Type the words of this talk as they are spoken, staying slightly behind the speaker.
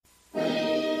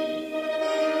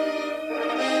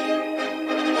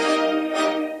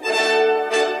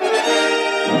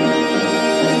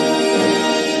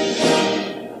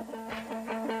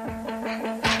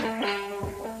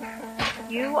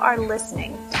are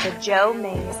listening to the Joe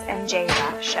Mays and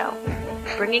J-Raff Show,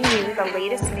 bringing you the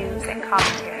latest news and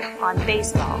commentary on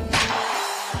baseball.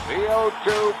 The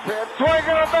 0-2 pitch, swing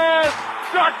and a miss,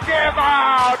 struck him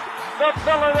out! The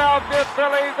Philadelphia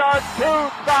Phillies are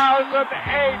 2008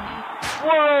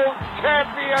 World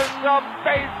Champions of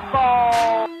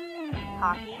Baseball!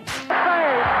 Hockey.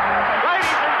 Ladies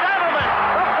and gentlemen,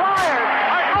 the Flyers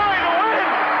are going to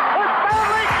win the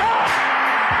Stanley Cup!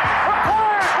 The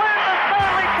Flyers win the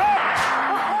Stanley Cup!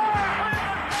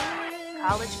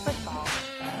 College football.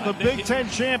 The Big Ten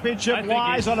championship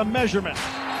lies on a measurement.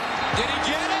 Did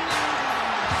he get it?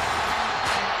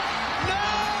 No!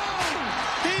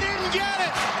 He didn't get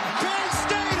it! Penn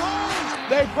State holds!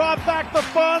 They brought back the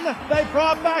fun, they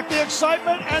brought back the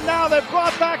excitement, and now they've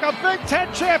brought back a Big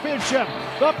Ten championship.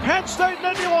 The Penn State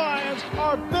Nittany Lions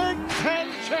are Big Ten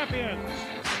champions.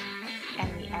 And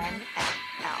the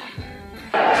NFL.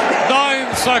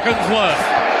 9 seconds left.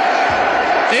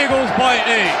 Eagles by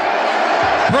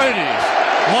 8. Brady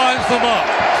lines them up.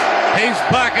 He's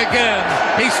back again.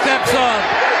 He steps up.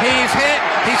 He's hit.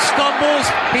 He stumbles.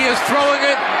 He is throwing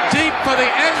it deep for the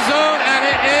end zone, and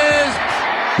it is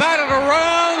batted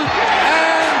around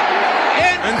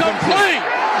and incomplete.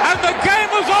 And the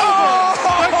game is over.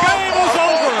 The game is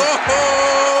over.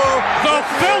 The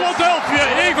Philadelphia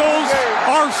Eagles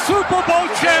are Super Bowl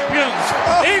champions.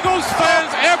 Eagles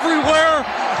fans everywhere,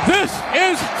 this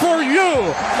is for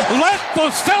you. Let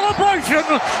the celebration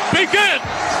begin.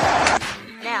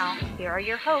 Now, here are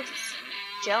your hosts,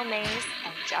 Joe Mays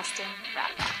and Justin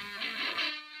Rafa.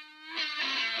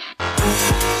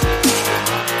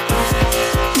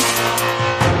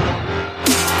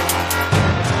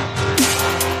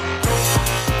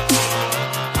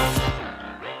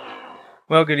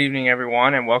 Well, good evening,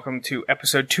 everyone, and welcome to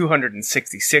episode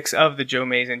 266 of the Joe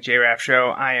Mays and J-Raff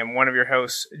Show. I am one of your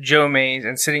hosts, Joe Mays,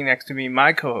 and sitting next to me,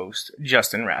 my co-host,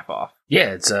 Justin Raffoff.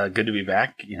 Yeah, it's good to be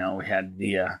back. You know, we had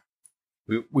the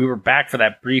we were back for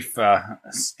that brief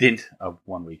stint of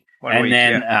 1 week,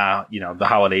 then you know, the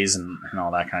holidays and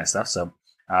all that kind of stuff. So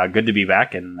good to be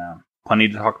back and plenty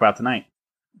to talk about tonight.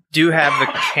 Do have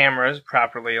the cameras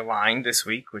properly aligned this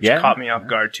week, which caught me off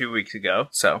guard 2 weeks ago.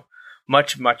 So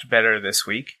much better this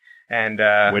week. And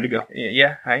way to go!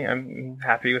 Yeah, I'm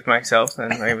happy with myself,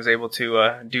 and I was able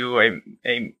to do a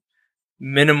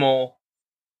minimal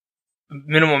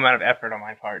amount of effort on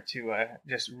my part to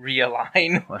just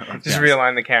realign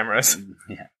realign the cameras.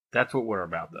 Yeah, that's what we're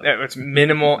about, though. It's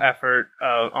minimal effort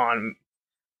on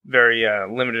very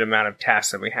limited amount of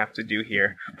tasks that we have to do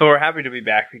here. But we're happy to be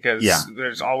back because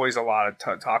there's always a lot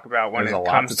of talk about when it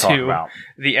comes to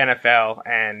the NFL.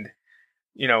 And,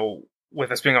 you know, with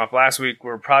us being off last week,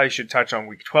 we probably should touch on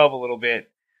week 12 a little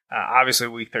bit. Obviously,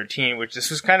 week 13, which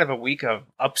this was kind of a week of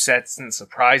upsets and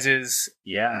surprises.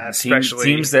 Yeah, especially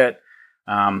teams that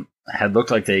had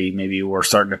looked like they maybe were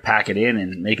starting to pack it in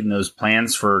and making those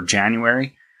plans for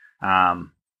January.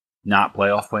 Not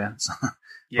playoff plans,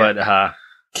 but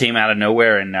came out of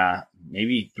nowhere and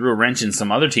maybe threw a wrench in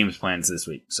some other teams' plans this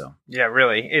week. So yeah,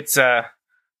 really, it's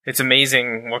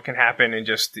amazing what can happen in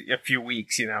just a few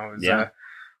weeks. You know,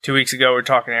 2 weeks ago, we were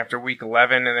talking after week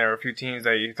 11, and there were a few teams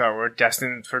that you thought were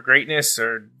destined for greatness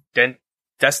or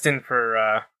destined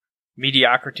for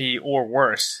mediocrity or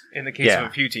worse in the case of a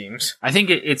few teams. I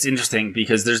think it's interesting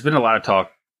because there's been a lot of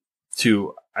talk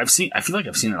too. I feel like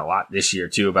I've seen it a lot this year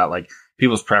too about like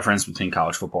people's preference between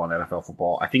college football and NFL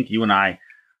football. I think you and I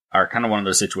are kind of one of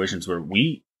those situations where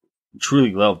we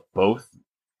truly love both,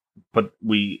 but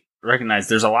we recognize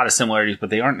there's a lot of similarities,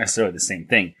 but they aren't necessarily the same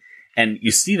thing. And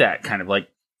you see that kind of like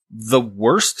the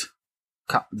worst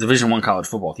Division I college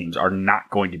football teams are not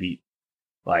going to be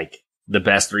like the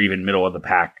best or even middle of the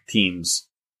pack teams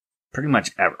pretty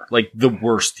much ever. Like the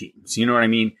worst teams, you know what I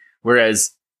mean?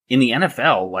 Whereas in the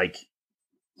NFL, like,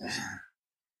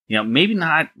 you know, maybe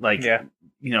not like,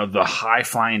 you know, the high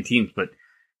flying teams, but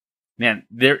man,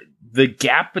 the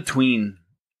gap between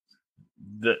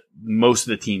the most of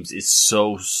the teams is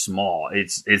so small.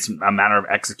 It's a matter of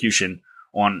execution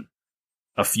on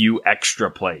a few extra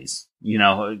plays, you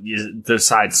know,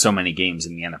 decides so many games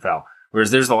in the NFL. Whereas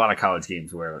there's a lot of college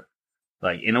games where,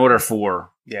 like, in order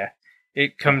for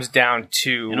it comes down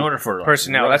to like,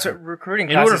 personnel. That's what recruiting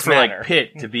classes in order for matter. like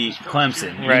Pitt to beat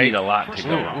Clemson, you need a lot to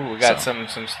go wrong. We got some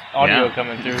audio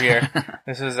coming through here.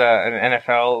 This is an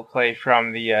NFL play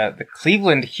from the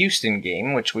Cleveland-Houston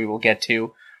game, which we will get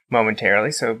to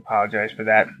momentarily. So apologize for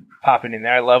that popping in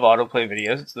there. I love autoplay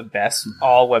videos. It's the best.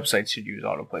 All websites should use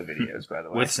autoplay videos, by the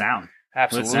way. With sound.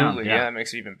 Absolutely. With sound, yeah, that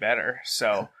makes it even better.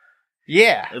 So,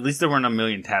 yeah. At least there weren't a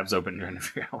million tabs open during the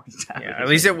figure out at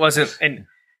least it wasn't. And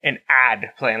an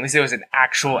ad playing. At least it was an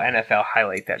actual NFL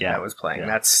highlight that was playing.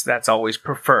 Yeah. That's always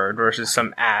preferred versus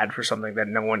some ad for something that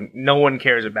no one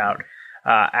cares about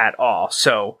at all.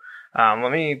 So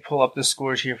let me pull up the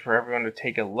scores here for everyone to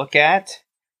take a look at.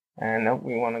 And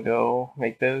we want to go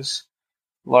make those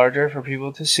larger for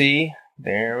people to see.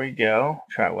 There we go.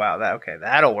 Wow,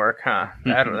 that'll work, huh?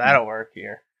 That'll work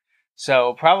here.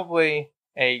 So probably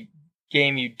a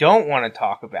game you don't want to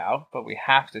talk about, but we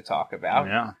have to talk about.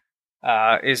 Yeah.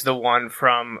 Is the one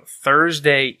from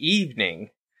Thursday evening.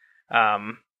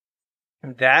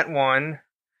 That one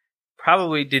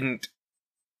probably didn't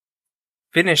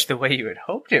finish the way you had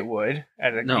hoped it would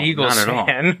as an Eagles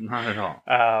fan. Not at all.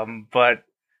 But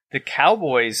the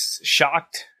Cowboys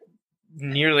shocked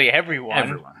nearly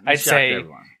everyone. I'd say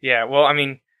everyone. Yeah, well, I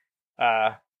mean,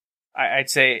 I'd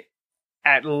say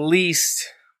at least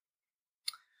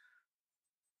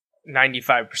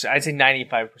 95%. I'd say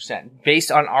 95%. Based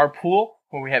on our pool,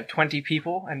 where we have 20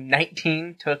 people and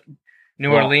 19 took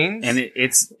New Orleans. And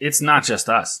it's not just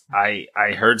us. I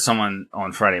heard someone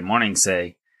on Friday morning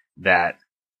say that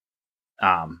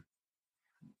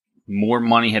more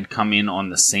money had come in on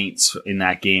the Saints in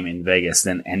that game in Vegas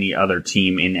than any other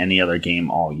team in any other game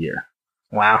all year.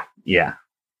 Wow. Yeah.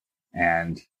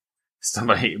 And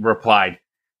somebody replied,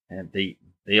 and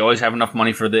they always have enough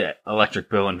money for the electric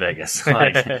bill in Vegas.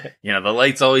 Like, the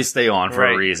lights always stay on for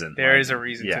a reason. There is a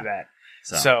reason to that.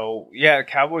 So,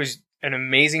 Cowboys, an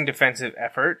amazing defensive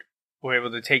effort. Were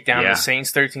able to take down the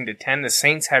Saints 13-10. The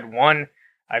Saints had won,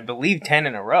 I believe, 10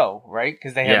 in a row, right?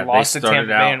 Because they had lost to Tampa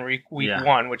Bay in week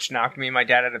 1, which knocked me and my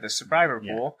dad out of the survivor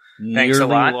pool. Thanks a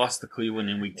lot. Nearly lost to Cleveland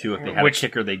in week 2. If they had a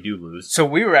kicker, they do lose. So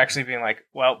we were actually being like,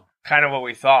 well, kind of what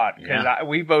we thought. Because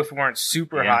we both weren't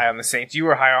super high on the Saints. You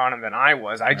were higher on them than I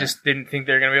was. I just didn't think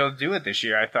they were going to be able to do it this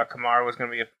year. I thought Kamara was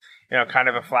going to be kind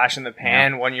of a flash in the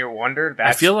pan, 1 year wonder.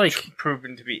 That's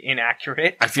proven to be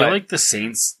inaccurate. I feel like the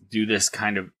Saints do this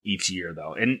kind of each year,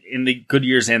 though. And in the good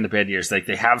years and the bad years, like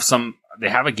they have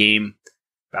a game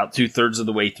about 2/3 of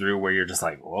the way through where you're just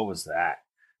like, what was that?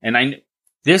 And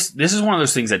this is one of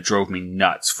those things that drove me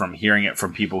nuts from hearing it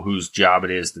from people whose job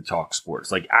it is to talk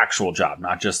sports, like actual job,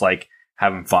 not just like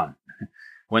having fun.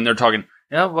 When they're talking,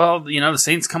 the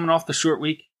Saints coming off the short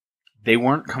week. They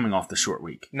weren't coming off the short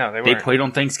week. No, they weren't. They played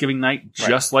on Thanksgiving night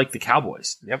just like the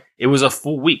Cowboys. Yep. It was a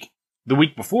full week. The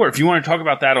week before, if you want to talk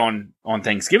about that on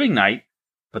Thanksgiving night,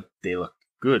 but they looked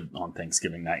good on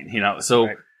Thanksgiving night, So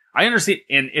I understand.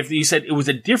 And if you said it was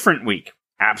a different week,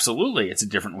 absolutely, it's a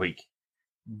different week.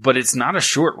 But it's not a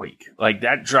short week. Like,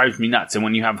 that drives me nuts. And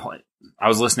when you have, I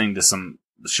was listening to some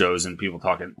shows and people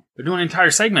talking, they're doing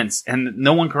entire segments and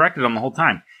no one corrected them the whole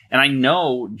time. And I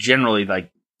know generally,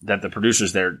 like, that the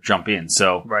producers there jump in.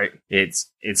 So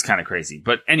it's kind of crazy.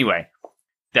 But anyway,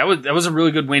 that was a really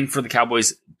good win for the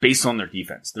Cowboys based on their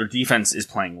defense. Their defense is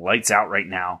playing lights out right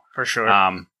now. For sure.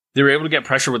 They were able to get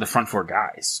pressure with the front 4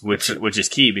 guys, which is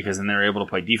key because then they're able to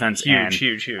play defense.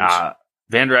 Huge.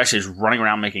 Van Der Esch is running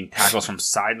around making tackles from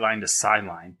sideline to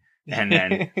sideline. And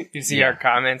then you see our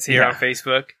comments here on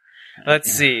Facebook.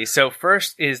 Let's see. So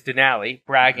first is Denali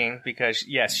bragging because,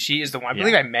 yes, she is the one. I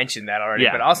believe I mentioned that already,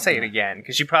 but I'll say it again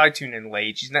because she probably tuned in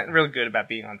late. She's not really good about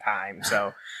being on time.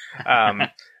 So,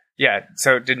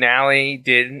 so Denali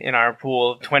did in our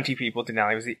pool of 20 people.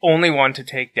 Denali was the only one to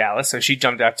take Dallas. So she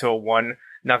jumped out to a 1-0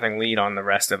 lead on the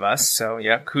rest of us. So,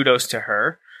 kudos to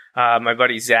her. My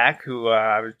buddy Zach, who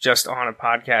I was just on a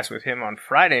podcast with him on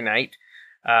Friday night.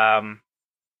 I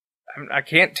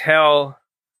can't tell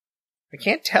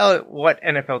what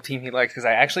NFL team he likes because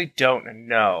I actually don't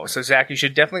know. So, Zach, you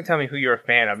should definitely tell me who you're a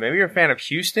fan of. Maybe you're a fan of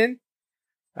Houston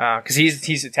because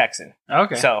he's a Texan.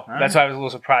 Okay. So, that's why I was a little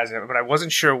surprised at it, but I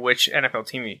wasn't sure which NFL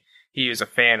team he is a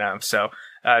fan of. So,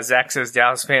 Zach says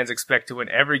Dallas fans expect to win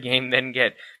every game, then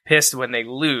get pissed when they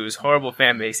lose. Horrible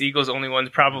fan base. Eagles only one's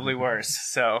probably worse.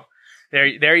 So,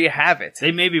 there you have it.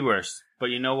 They may be worse, but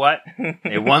you know what?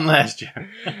 They won last year.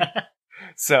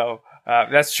 So,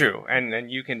 that's true,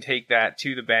 and you can take that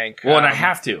to the bank. Well, and I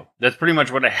have to. That's pretty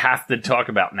much what I have to talk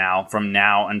about now, from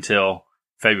now until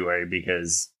February,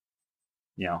 because,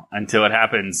 until it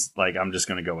happens, like, I'm just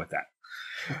going to go with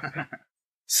that.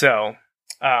 So,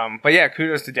 but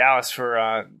kudos to Dallas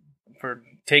for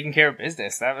taking care of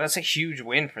business. That's a huge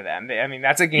win for them.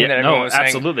 That's a game that everyone was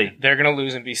saying they're going to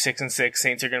lose and be 6-6.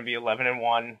 Saints are going to be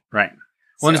 11-1. Right.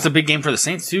 Well, and it's a big game for the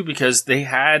Saints too because they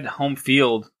had home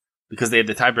field. Because they had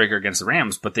the tiebreaker against the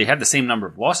Rams, but they had the same number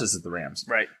of losses as the Rams.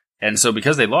 Right. And so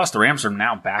because they lost, the Rams are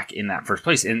now back in that first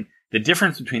place. And the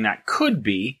difference between that could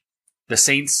be the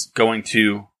Saints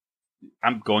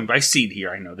I'm going by seed here.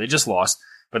 I know they just lost,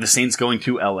 but the Saints going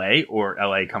to LA or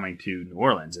LA coming to New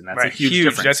Orleans, and that's a huge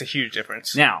difference. That's a huge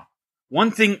difference. Now,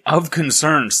 one thing of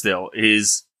concern still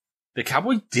is the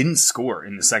Cowboys didn't score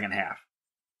in the second half.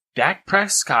 Dak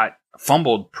Prescott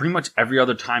fumbled pretty much every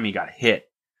other time he got hit.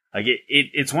 Like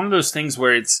it's one of those things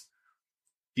where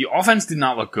the offense did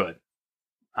not look good.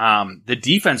 The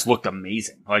defense looked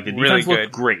amazing. Like the defense really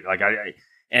looked great. Like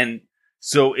and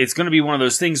so it's going to be one of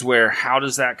those things where how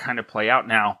does that kind of play out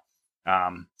now?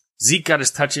 Zeke got his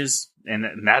touches, and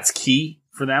that's key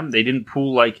for them. They didn't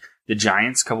pull like the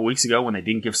Giants a couple weeks ago when they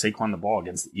didn't give Saquon the ball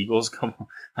against the Eagles.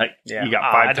 He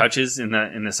got 5 touches in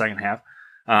the second half.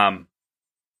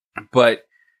 But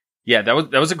yeah,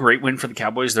 that was a great win for the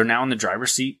Cowboys. They're now in the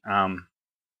driver's seat.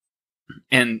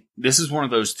 And this is one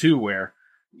of those too where,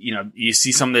 you know, you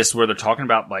see some of this where they're talking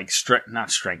about like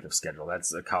not strength of schedule.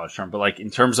 That's a college term, but like in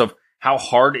terms of how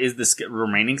hard is the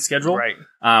remaining schedule. Right.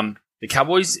 The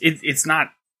Cowboys, it's not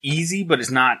easy, but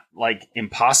it's not like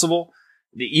impossible.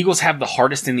 The Eagles have the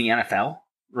hardest in the NFL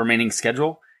remaining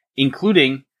schedule,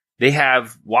 including they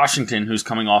have Washington, who's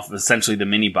coming off essentially the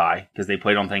mini bye because they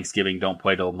played on Thanksgiving, don't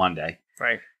play till Monday.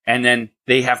 Right. And then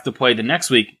they have to play the next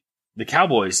week. The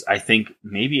Cowboys, I think,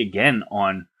 maybe again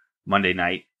on Monday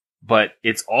night, but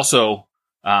it's also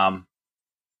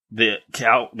the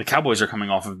Cowboys are coming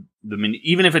off of the mini.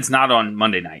 Even if it's not on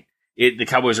Monday night, the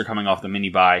Cowboys are coming off the mini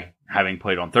bye, having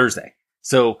played on Thursday.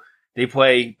 So they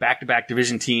play back-to-back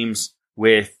division teams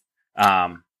with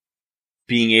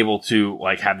being able to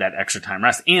like have that extra time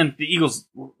rest. And the Eagles,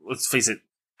 let's face it,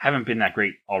 haven't been that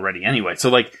great already anyway. So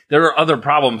like there are other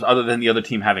problems other than the other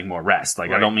team having more rest.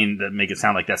 Like right. I don't mean to make it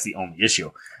sound like that's the only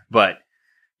issue, but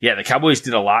yeah, the Cowboys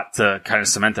did a lot to kind of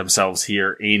cement themselves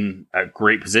here in a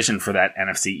great position for that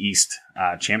NFC East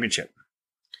championship.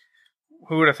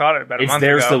 Who would have thought it about a month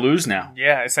ago? It's theirs to lose now.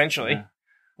 Yeah, essentially.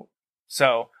 Yeah.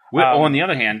 So, on the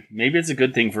other hand, maybe it's a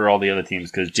good thing for all the other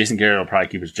teams because Jason Garrett will probably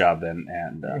keep his job then,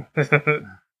 and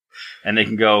and they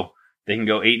can go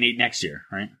 8-8 next year,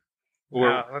 right?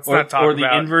 Let's not talk or the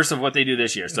about inverse of what they do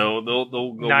this year. So they'll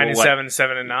go 9-7,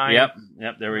 7-9.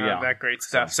 Yep. There we go. That great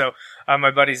stuff. So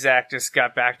my buddy Zach just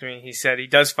got back to me. He said he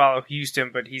does follow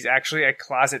Houston, but he's actually a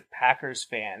closet Packers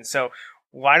fan. So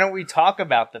why don't we talk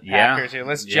about the Packers here?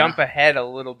 Let's jump ahead a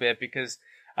little bit because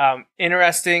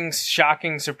interesting,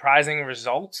 shocking, surprising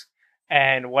result,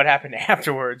 and what happened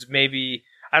afterwards. Maybe.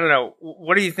 I don't know.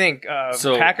 What do you think?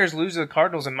 Packers lose to the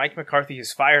Cardinals, and Mike McCarthy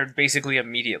is fired basically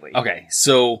immediately. Okay,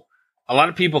 so a lot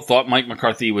of people thought Mike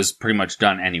McCarthy was pretty much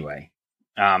done anyway.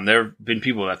 There have been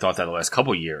people that thought that the last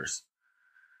couple of years.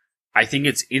 I think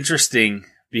it's interesting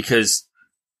because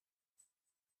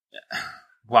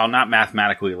while not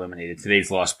mathematically eliminated,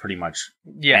 today's loss pretty much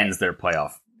ends their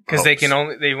playoff. Because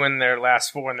they win their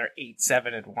last 4 and they're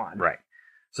 8-7-1. Right.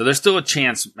 So there's still a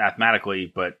chance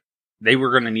mathematically, but they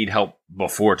were going to need help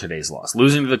before today's loss.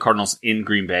 Losing to the Cardinals in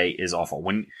Green Bay is awful.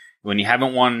 When you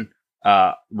haven't won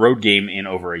road game in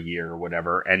over a year or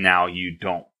whatever, and now you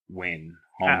don't win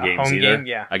home games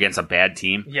either against a bad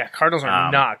team. Yeah, Cardinals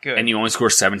are not good. And you only score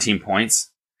 17 points,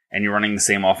 and you're running the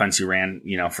same offense you ran,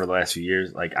 for the last few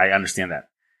years. Like, I understand that.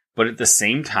 But at the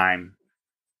same time,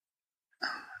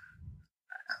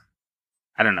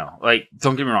 I don't know. Like,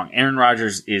 don't get me wrong. Aaron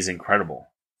Rodgers is incredible.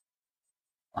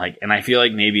 Like, and I feel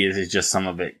like maybe it is just some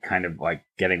of it kind of like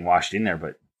getting washed in there,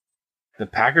 but the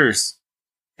Packers,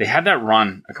 they had that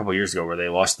run a couple years ago where they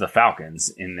lost to the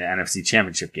Falcons in the NFC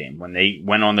Championship game when they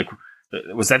went on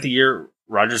was that the year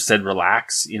Rodgers said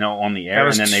relax, on the air? That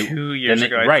was and then 2 years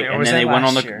ago. Right. And then they went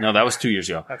on no, that was 2 years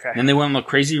ago. Okay. And then they went on the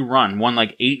crazy run, won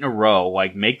like 8 in a row,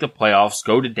 like make the playoffs,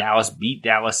 go to Dallas, beat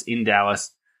Dallas in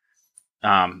Dallas,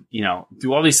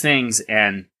 do all these things.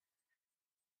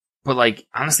 But like,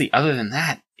 honestly, other than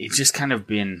that, it's just kind of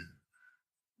been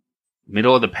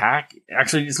middle of the pack.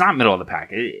 Actually, it's not middle of the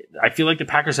pack. I feel like the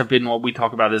Packers have been what we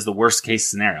talk about as the worst case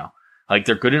scenario. Like,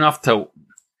 they're good enough to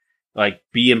like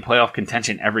be in playoff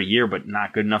contention every year, but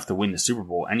not good enough to win the Super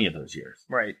Bowl any of those years.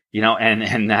 Right.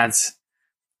 And that's,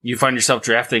 you find yourself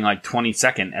drafting like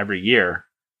 22nd every year,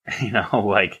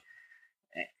 like,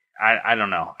 I don't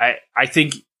know. I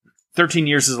think 13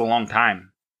 years is a long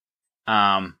time.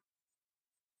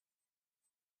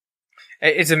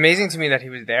 It's amazing to me that he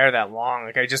was there that long.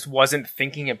 Like, I just wasn't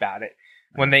thinking about it.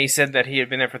 When they said that he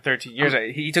had been there for 13 years,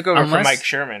 he took over from Mike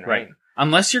Sherman, right?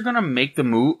 Unless you're going to make the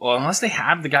move, or unless they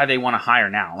have the guy they want to hire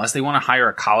now, unless they want to hire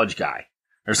a college guy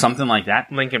or something like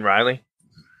that. Lincoln Riley?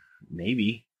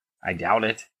 Maybe. I doubt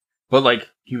it. But, like, can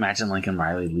you imagine Lincoln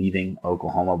Riley leaving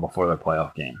Oklahoma before the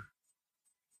playoff game?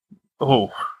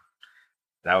 Oh.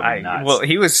 That would be nuts. Well,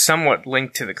 he was somewhat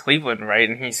linked to the Cleveland, right?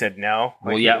 And he said no.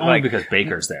 Well, only because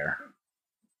Baker's there.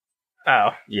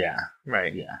 Oh. Yeah.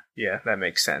 Right. Yeah. Yeah, that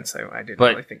makes sense. I didn't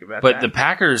really think about that. But the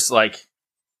Packers, like,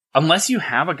 unless you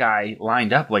have a guy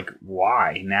lined up, like,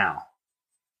 why now?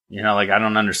 You know, like, I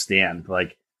don't understand.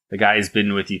 Like, the guy has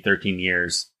been with you 13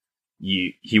 years.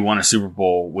 He won a Super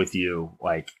Bowl with you.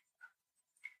 Like,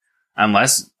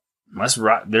 unless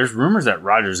there's rumors that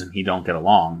Rodgers and he don't get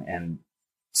along, and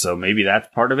so maybe that's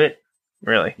part of it.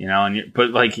 Really, you know,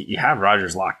 but like you have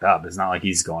Rodgers locked up. It's not like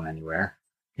he's going anywhere.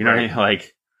 You know what I mean?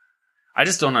 Like, I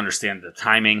just don't understand the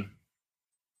timing.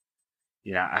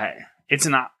 You know,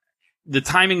 the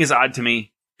timing is odd to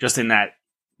me, just in that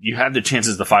you had the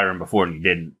chances to fire him before and you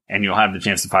didn't, and you'll have the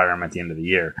chance to fire him at the end of the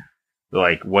year. But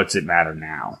like, what's it matter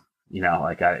now? You know,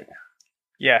 like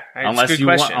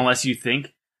unless you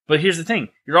think. But here's the thing: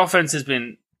 your offense has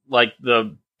been like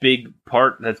the big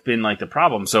part that's been like the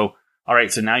problem. So, all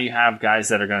right, so now you have guys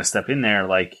that are going to step in there.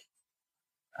 Like,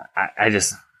 I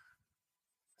just,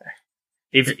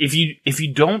 if you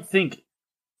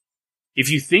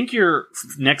think your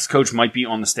next coach might be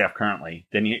on the staff currently,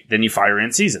 then you fire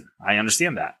in season. I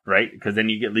understand that, right? Because then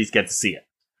you at least get to see it,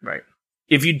 right?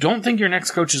 If you don't think your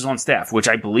next coach is on staff, which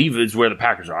I believe is where the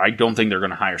Packers are, I don't think they're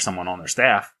going to hire someone on their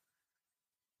staff.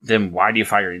 Then why do you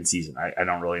fire in season? I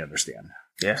don't really understand.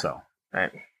 Yeah. So,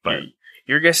 right. But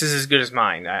your guess is as good as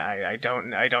mine. I don't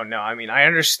know. I mean, I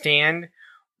understand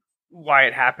why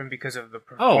it happened because of the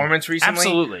performance recently.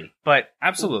 Absolutely. But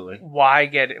absolutely.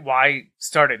 Why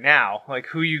start it now? Like,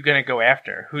 who are you going to go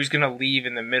after? Who's going to leave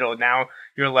in the middle? Now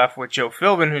you're left with Joe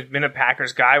Philbin, who's been a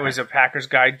Packers guy, was a Packers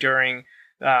guy during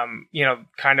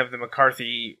kind of the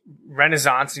McCarthy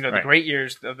Renaissance, the great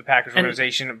years of the Packers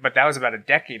organization, but that was about a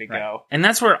decade ago. Right. And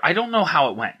that's where I don't know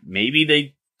how it went. Maybe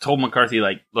they told McCarthy,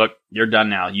 like, look, you're done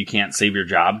now. You can't save your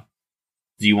job.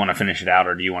 Do you want to finish it out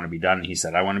or do you want to be done? And he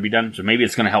said, I want to be done. So maybe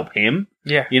it's going to help him.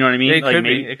 Yeah. You know what I mean? It could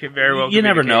be. It could very well be. You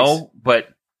never know. But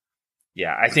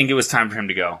yeah, I think it was time for him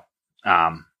to go.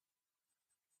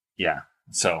 Yeah.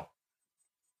 So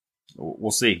we'll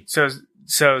see.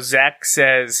 So Zach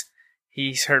says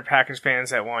he's heard Packers fans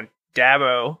that want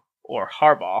Dabo or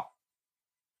Harbaugh.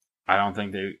 I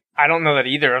don't know that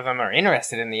either of them are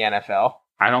interested in the NFL.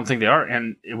 I don't think they are,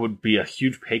 and it would be a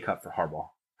huge pay cut for Harbaugh.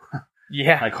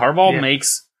 Yeah. Like, Harbaugh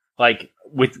makes, like,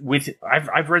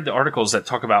 I've read the articles that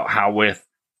talk about how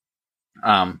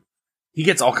he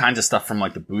gets all kinds of stuff from,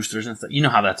 like, the boosters and stuff. You know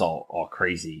how that's all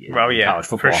crazy in college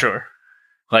football. For sure.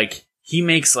 Like, he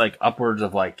makes, like, upwards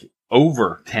of, like,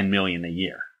 over $10 million a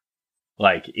year.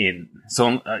 Like,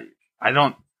 I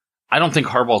don't think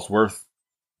Harbaugh's worth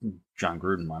John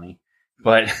Gruden money,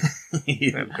 but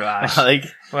oh gosh, like,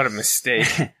 what a mistake.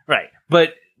 Right.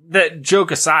 But that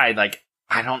joke aside, like,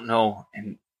 I don't know.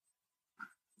 And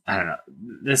I don't know.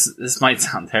 This might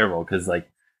sound terrible because, like,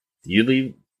 do you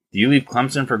leave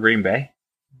Clemson for Green Bay?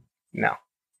 No.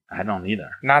 I don't either.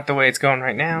 Not the way it's going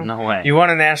right now. No way. You won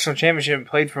a national championship and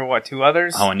played for what, 2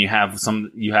 others? Oh, and you have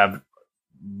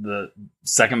the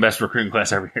second best recruiting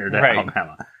class every year at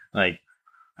Alabama. Like,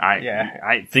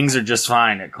 things are just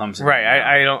fine at Clemson. Right.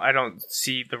 I don't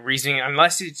see the reasoning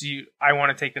unless it's I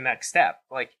want to take the next step.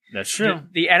 Like, that's true.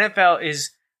 The NFL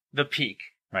is the peak.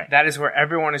 Right. That is where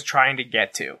everyone is trying to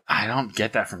get to. I don't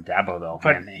get that from Dabo though.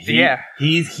 But man.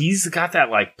 He's got that,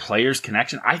 like, players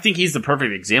connection. I think he's the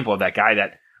perfect example of that guy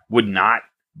that would not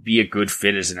be a good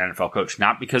fit as an NFL coach.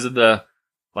 Not because of the,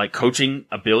 like, coaching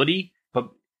ability, but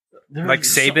like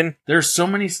Saban. There's so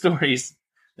many stories.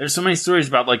 There's so many stories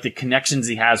about, like, the connections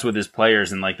he has with his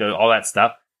players and, like, all that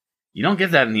stuff. You don't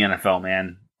get that in the NFL,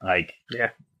 man. Like, yeah,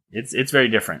 it's very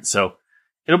different. So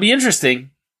it'll be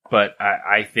interesting, but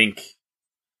I think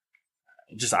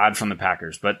just odd from the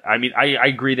Packers. But I mean, I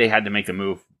agree they had to make the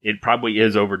move. It probably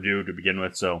is overdue to begin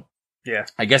with. So yeah,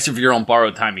 I guess if you're on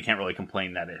borrowed time, you can't really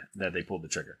complain that they pulled the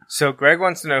trigger. So Greg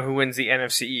wants to know who wins the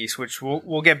NFC East, which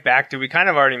we'll get back to. We kind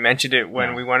of already mentioned it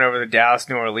when we went over the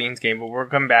Dallas-New Orleans game, but we'll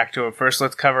come back to it. First,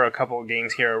 let's cover a couple of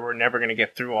games here. We're never going to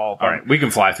get through all of them. All right, we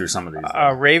can fly through some of these.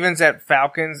 Ravens at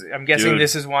Falcons. I'm guessing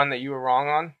this is one that you were wrong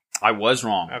on? I was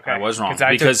wrong. Okay. I was wrong. Because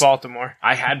I took Baltimore.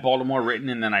 I had Baltimore written,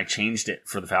 and then I changed it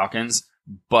for the Falcons,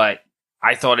 but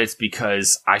I thought it's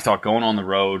because I thought going on the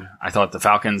road, I thought the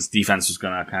Falcons' defense was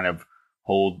going to kind of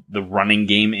hold the running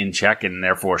game in check and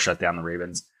therefore shut down the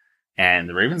Ravens. And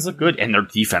the Ravens looked good, and their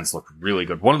defense looked really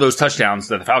good. One of those touchdowns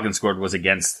that the Falcons scored was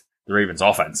against the Ravens'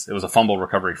 offense. It was a fumble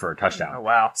recovery for a touchdown. Oh,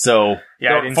 wow. So,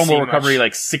 yeah, I didn't fumble see recovery, much.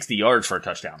 like 60 yards for a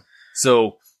touchdown.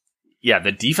 So, yeah,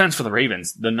 the defense for the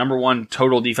Ravens, the number one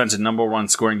total defense and number one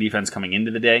scoring defense coming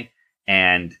into the day.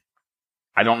 And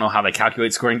I don't know how they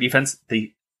calculate scoring defense.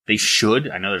 They should,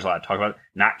 I know there's a lot of talk about it,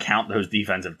 not count those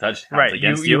defensive touchdowns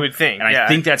against you. You would think. And I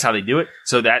think that's how they do it.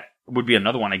 So that would be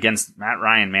another one against Matt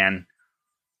Ryan, man.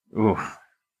 Ooh.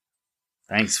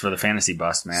 Thanks for the fantasy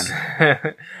bust, man.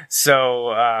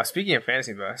 So, speaking of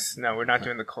fantasy bust, no, we're not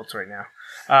doing the Colts right now.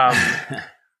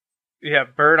 Yeah,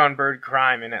 bird-on-bird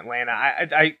crime in Atlanta.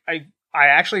 I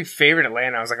actually favored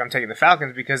Atlanta. I was like, I'm taking the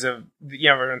Falcons because of,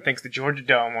 everyone thinks the Georgia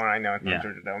Dome. Well, I know it's not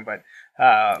Georgia Dome, but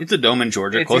it's a dome in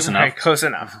Georgia. Close enough. Right, close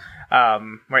enough.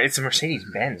 Right, it's a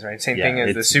Mercedes-Benz, right? Same thing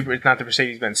as it's not the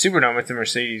Mercedes-Benz Superdome. It's the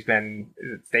Mercedes-Benz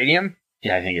Stadium.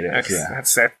 Yeah, I think it is.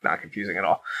 That's not confusing at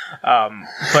all.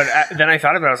 But then I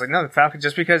thought about it. I was like, no, the Falcons,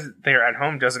 just because they're at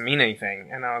home doesn't mean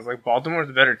anything. And I was like, Baltimore's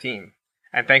a better team.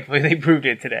 And thankfully they proved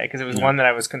it today because it was one that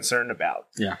I was concerned about.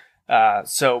 Yeah.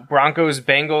 So Broncos,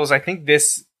 Bengals, I think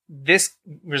this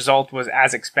result was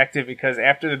as expected because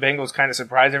after the Bengals kind of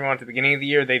surprised everyone at the beginning of the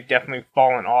year, they've definitely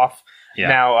fallen off. Yeah.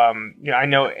 Now, I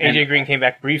know AJ Green came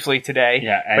back briefly today,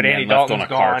 but Andy Dalton's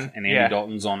gone. And Andy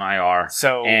Dalton's on IR.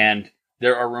 And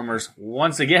there are rumors,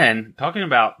 once again, talking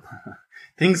about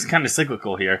things kind of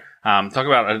cyclical here. Talk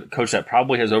about a coach that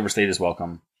probably has overstayed his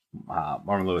welcome.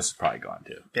 Marvin Lewis is probably gone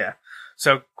too. Yeah.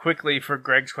 So quickly for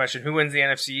Greg's question, who wins the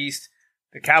NFC East?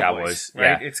 The Cowboys,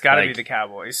 right? Yeah. It's got to be the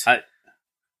Cowboys.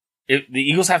 The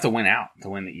Eagles have to win out to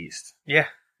win the East. Yeah.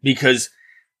 Because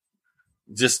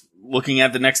just looking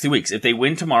at the next 2 weeks, if they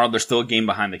win tomorrow, they're still a game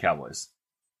behind the Cowboys.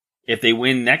 If they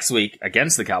win next week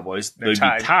against the Cowboys, they'd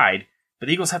be tied. But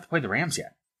the Eagles have to play the Rams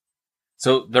yet.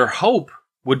 So their hope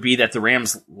would be that the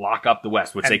Rams lock up the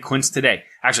West, which they clinched today.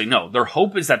 Actually, no. Their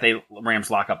hope is that the Rams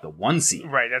lock up the 1 seed.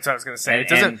 Right, that's what I was going to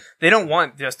say. They don't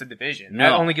want just a division. No,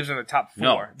 that only gives them the top 4.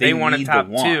 No, they want a top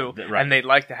 2, and they'd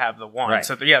like to have the 1. Right.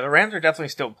 So, the Rams are definitely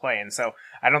still playing. So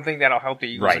I don't think that'll help the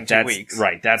Eagles in 2 weeks.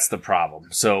 Right, that's the problem.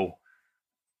 So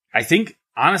I think,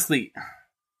 honestly,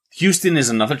 Houston is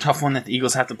another tough one that the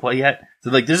Eagles have to play yet.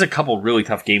 So, there's a couple really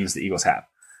tough games the Eagles have.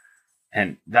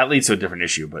 And that leads to a different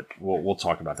issue, but we'll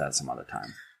talk about that some other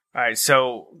time. All right,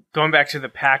 so going back to the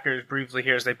Packers briefly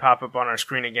here as they pop up on our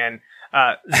screen again,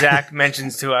 Zach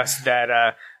mentions to us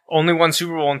that only one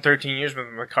Super Bowl in 13 years with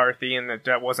McCarthy, and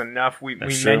that wasn't enough. We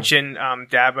mentioned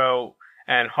Dabo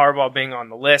and Harbaugh being on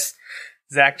the list.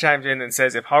 Zach chimes in and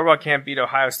says, if Harbaugh can't beat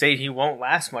Ohio State, he won't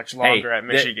last much longer at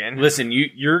Michigan. Listen,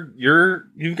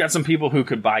 you've got some people who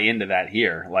could buy into that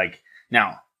here.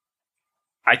 Now,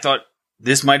 I thought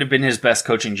this might have been his best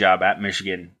coaching job at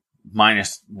Michigan,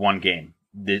 minus 1 game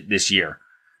this year.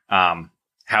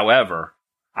 However,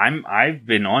 I've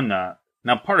been on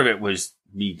now part of it was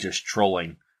me just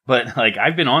trolling, but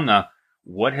I've been on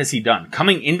what has he done?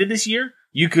 Coming into this year,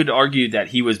 you could argue that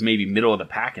he was maybe middle of the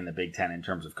pack in the Big Ten in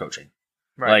terms of coaching.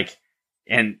 Right.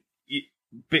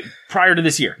 Prior to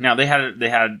this year, now they had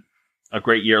a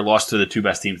great year, lost to the 2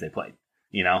 best teams they played.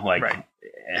 Right.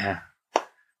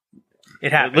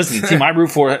 It happens. Listen, the team I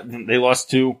root for, they lost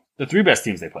to the 3 best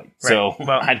teams they played. Right. So,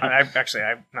 I'm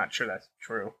not sure that's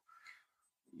true.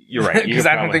 You're right. Because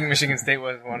I don't think Michigan State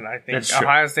was one. I think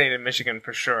Ohio State and Michigan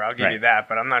for sure. I'll give you that,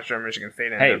 but I'm not sure Michigan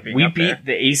State ended up being we up beat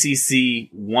there. the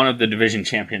ACC, one of the division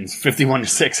champions,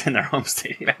 51-6 in their home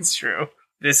stadium. That's true.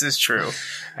 This is true,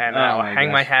 and I'll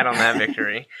hang my hat on that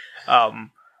victory.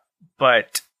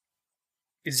 But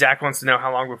Zach wants to know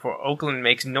how long before Oakland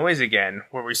makes noise again.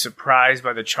 Were we surprised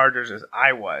by the Chargers as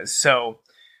I was? So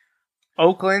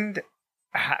Oakland,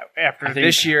 after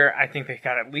this year, I think they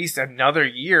got at least another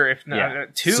year, if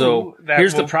not 2. So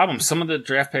here's the problem. Some of the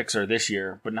draft picks are this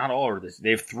year, but not all are this.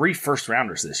 They have 3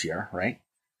 first-rounders this year, right?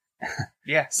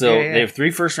 Yeah. They have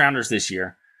 3 first-rounders this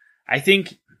year. I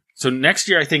think, so next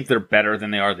year I think they're better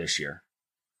than they are this year.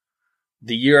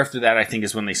 The year after that, I think,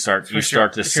 is when they start.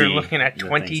 Start to see. You're looking at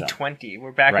 2020.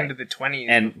 We're back into the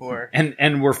 20s before,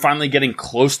 and we're finally getting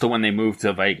close to when they move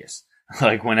to Vegas,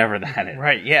 whenever that is.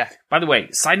 Right. Yeah. By the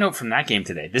way, side note from that game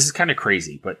today. This is kind of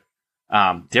crazy, but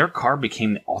Derek Carr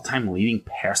became the all-time leading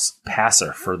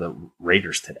passer for the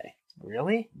Raiders today.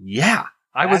 Really? Yeah,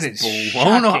 I was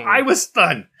blown off. I was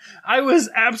stunned. I was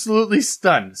absolutely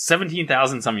stunned.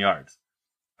 17,000 some yards.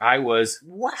 I was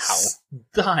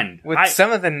stunned. With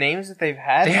some of the names that they've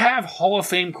had? They have Hall of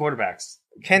Fame quarterbacks.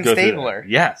 Ken Stabler.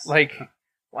 Yes.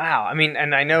 Wow. I mean,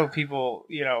 and I know people,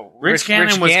 Rich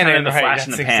Gannon was kind of the flash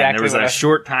in the pan. Exactly, there was a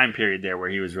short time period there where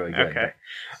he was really good. Okay.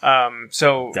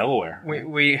 So Delaware.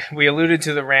 We alluded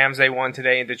to the Rams. They won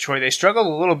today in Detroit. They struggled a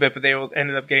little bit, but they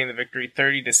ended up getting the victory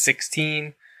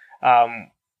 30-16.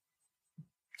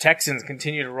 Texans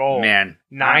continue to roll. Man,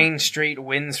 9 straight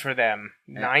wins for them.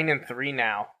 9-3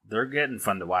 now. They're getting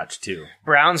fun to watch too.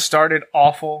 Browns started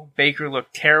awful. Baker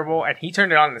looked terrible, and he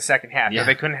turned it on in the second half. Yeah. But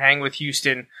they couldn't hang with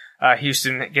Houston.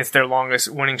 Houston gets their longest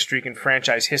winning streak in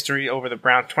franchise history over the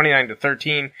Browns,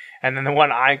 29-13. And then the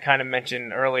one I kind of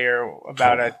mentioned earlier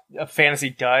about a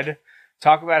fantasy dud.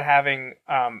 Talk about having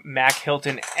Mac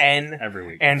Hilton and every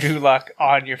week Andrew Luck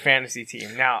on your fantasy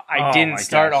team. Now, I didn't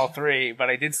start all three, but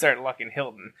I did start Luck and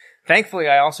Hilton. Thankfully,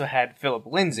 I also had Philip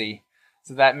Lindsay,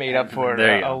 so that made up for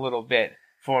it a little bit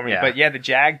for me. Yeah. But yeah, the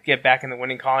Jags get back in the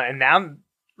winning column, and now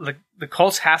the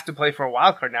Colts have to play for a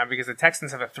wild card now because the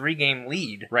Texans have a 3-game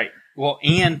lead. Right. Well,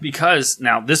 and because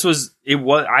now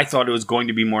I thought it was going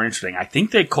to be more interesting. I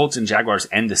think the Colts and Jaguars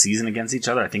end the season against each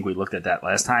other. I think we looked at that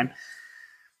last time.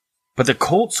 But the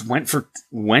Colts went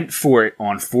for it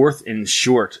on 4th and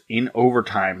short in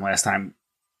overtime last time,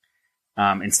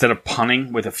 instead of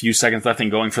punting with a few seconds left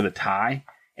and going for the tie.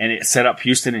 And it set up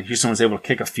Houston, and Houston was able to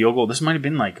kick a field goal. This might have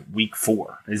been like week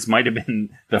 4. This might have been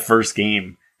the first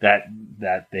game that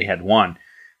they had won.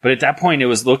 But at that point,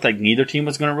 it looked like neither team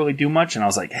was going to really do much. And I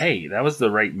was like, hey, that was the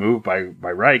right move by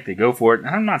Reich. They go for it. And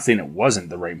I'm not saying it wasn't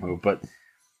the right move, but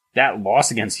that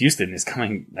loss against Houston is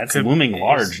looming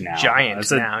large now. Giant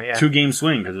That's now, yeah. 2-game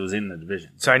swing because it was in the division.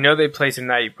 So I know they play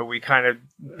tonight, but we kind of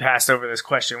passed over this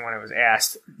question when it was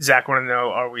asked. Zach wanted to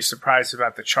know, are we surprised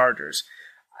about the Chargers?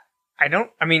 They're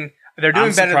doing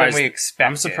better than we expected.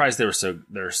 I'm surprised they're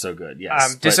so good,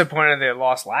 yes. I'm disappointed they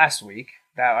lost last week.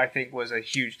 That, I think, was a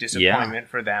huge disappointment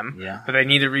for them. Yeah. But they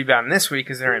need to rebound this week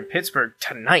because they're in Pittsburgh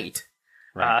tonight.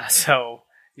 Right. So...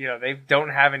 they don't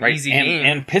have an easy game.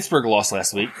 And Pittsburgh lost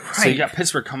last week. Right. So you got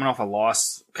Pittsburgh coming off a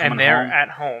loss. And they're at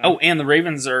home. Oh, and the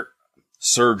Ravens are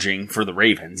surging for the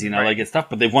Ravens. It's tough,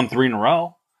 but they've won 3 in a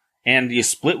row. And you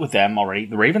split with them already.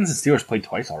 The Ravens and Steelers played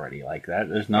twice already like that.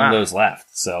 There's none of those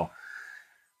left. So,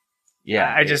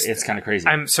 yeah, it's kind of crazy.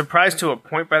 I'm surprised to a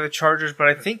point by the Chargers, but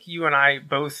I think you and I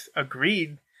both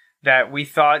agreed that we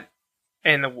thought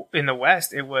in the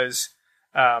West it was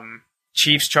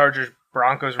Chiefs, Chargers,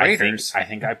 Broncos, Raiders. I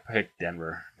think I picked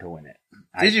Denver to win it.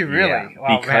 Did you really? Yeah,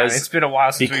 wow, man, it's been a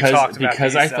while since we talked about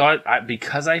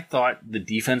because I thought the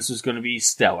defense was going to be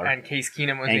stellar, and Case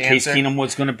Keenum was Keenum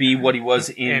was going to be what he was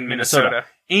in Minnesota.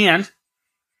 And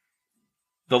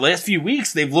the last few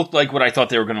weeks, they've looked like what I thought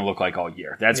they were going to look like all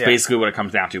year. That's basically what it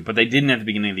comes down to. But they didn't at the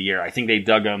beginning of the year. I think they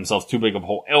dug themselves too big of a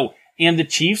hole. Oh, and the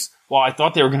Chiefs, while I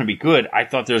thought they were going to be good, I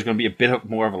thought there was going to be a bit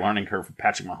more of a learning curve for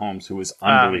Patrick Mahomes, who was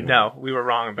unbelievable. No, we were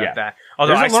wrong about that.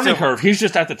 Although there's a learning curve. He's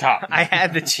just at the top. I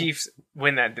had the Chiefs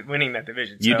winning that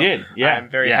division. So you did, yeah. I'm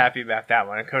very happy about that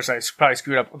one. Of course, I probably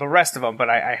screwed up the rest of them, but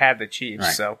I had the Chiefs.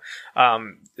 Right. So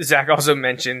Zach also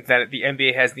mentioned that the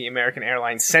NBA has the American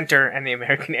Airlines Center and the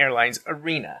American Airlines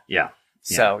Arena. Yeah.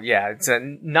 So, it's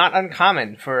not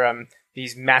uncommon for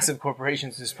these massive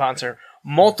corporations to sponsor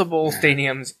multiple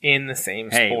stadiums in the same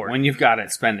sport. Hey, when you've got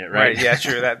it, spend it, right? Yeah,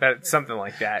 sure. That's something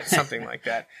like that. Something like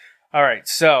that. All right.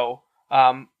 So,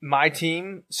 my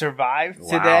team survived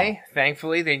today.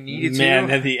 Thankfully, they needed to. Man,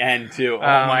 at the end, too. Oh,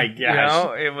 my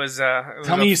gosh. It was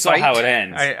Tell me you saw how it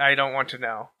ends. I don't want to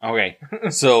know. Okay.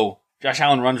 So, Josh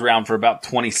Allen runs around for about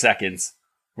 20 seconds,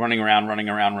 running around,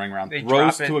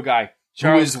 throws to a guy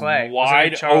who is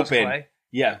wide open. Clay?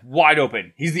 Yeah, wide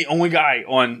open. He's the only guy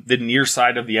on the near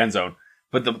side of the end zone.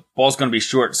 But the ball's going to be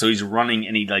short, so he's running,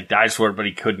 and he dives for it, but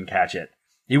he couldn't catch it.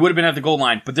 He would have been at the goal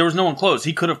line, but there was no one close.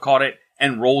 He could have caught it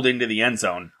and rolled into the end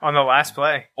zone. On the last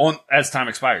play. As time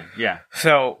expired, yeah.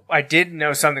 So, I did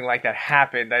know something like that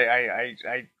happened.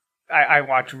 I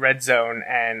watched Red Zone,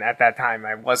 and at that time,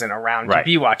 I wasn't around to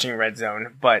be watching Red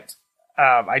Zone, but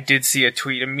I did see a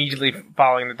tweet immediately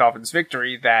following the Dolphins'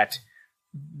 victory that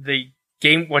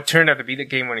what turned out to be the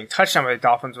game-winning touchdown by the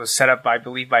Dolphins was set up, I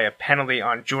believe, by a penalty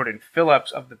on Jordan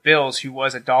Phillips of the Bills, who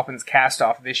was a Dolphins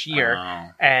cast-off this year. Oh.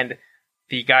 And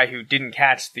the guy who didn't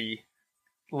catch the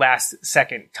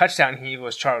last-second touchdown, he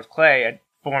was Charles Clay, a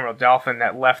former Dolphin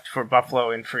that left for Buffalo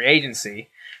in free agency.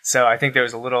 So I think there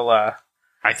was a little...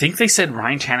 I think they said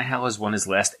Ryan Tannehill has won his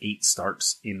last 8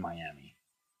 starts in Miami.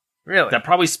 Really? That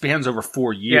probably spans over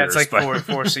 4 years. Yeah, it's like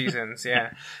four seasons,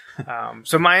 yeah.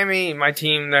 So Miami, my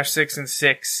team, they're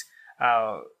 6-6.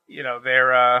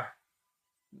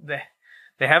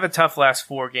 They have a tough last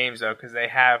 4 games though, because they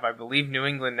have, I believe, New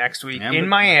England next week in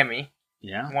Miami.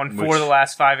 Yeah, won 4 of the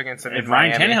last 5 against them. If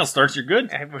Ryan Tannehill starts, you're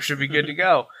good. We should be good to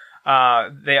go.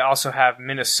 They also have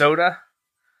Minnesota,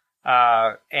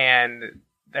 and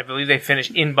I believe they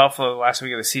finished in Buffalo the last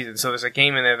week of the season. So there's a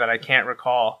game in there that I can't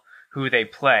recall who they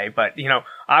play. But,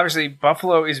 obviously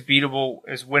Buffalo is beatable,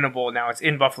 is winnable. Now it's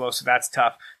in Buffalo, so that's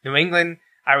tough. New England,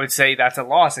 I would say that's a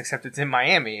loss, except it's in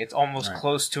Miami. It's almost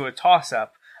close to a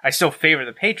toss-up. I still favor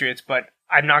the Patriots, but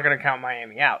I'm not going to count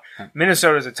Miami out.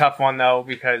 Minnesota's a tough one, though,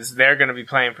 because they're going to be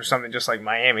playing for something just like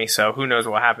Miami, so who knows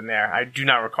what will happen there. I do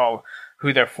not recall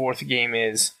who their 4th game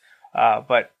is.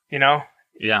 But,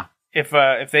 Yeah.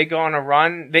 If they go on a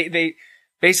run, they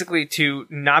basically to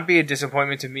not be a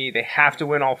disappointment to me, they have to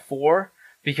win all 4.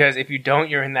 Because if you don't,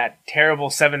 you're in that terrible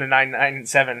 7-9,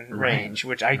 9-7 range,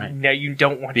 which I know you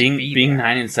don't want to be. Being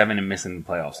 9-7 and missing the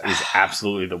playoffs is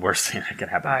absolutely the worst thing that could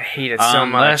happen. I hate it so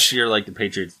much. Unless you're like the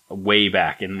Patriots way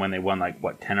back, and when they won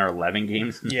 10 or 11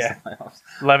 games in the playoffs.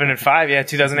 11-5,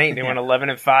 2008. They won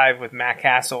 11-5 with Matt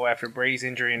Castle after Brady's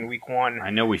injury in Week 1.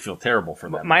 I know we feel terrible for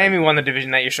them. Miami won the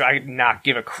division that year, so I did not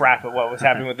give a crap at what was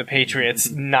happening with the Patriots.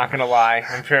 Not going to lie.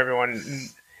 I'm sure everyone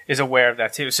is aware of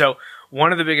that too. So.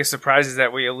 One of the biggest surprises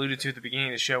that we alluded to at the beginning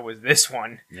of the show was this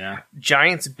one. Yeah.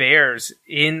 Giants-Bears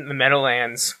in the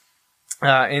Meadowlands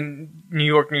in New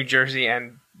York, New Jersey,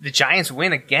 and the Giants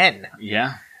win again.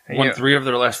 Yeah. Won 3 of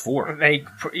their last 4. They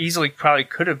easily probably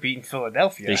could have beaten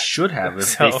Philadelphia. They should have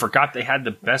if they forgot they had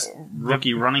the best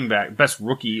rookie running back, best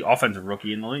rookie, offensive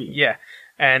rookie in the league. Yeah.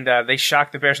 And they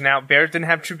shocked the Bears. Now, Bears didn't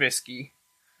have Trubisky.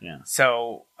 Yeah.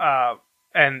 So,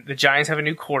 and the Giants have a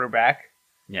new quarterback.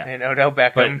 Yeah. And Odell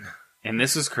Beckham. And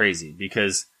this is crazy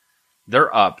because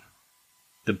they're up.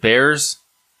 The Bears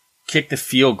kick the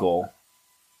field goal.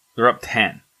 They're up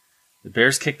 10. The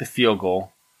Bears kick the field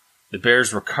goal. The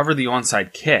Bears recover the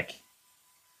onside kick.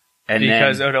 And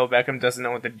because then, Odell Beckham doesn't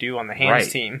know what to do on the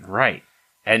hands team. Right.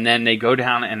 And then they go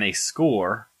down and they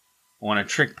score on a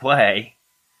trick play.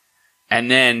 And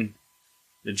then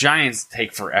the Giants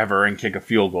take forever and kick a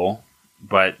field goal.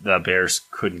 But the Bears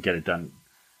couldn't get it done.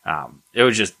 It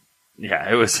was just...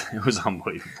 Yeah, it was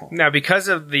unbelievable. Now, because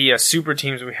of the super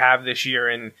teams we have this year,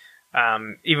 and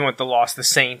even with the loss, the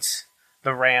Saints,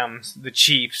 the Rams, the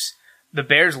Chiefs, the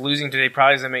Bears losing today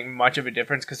probably doesn't make much of a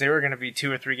difference because they were going to be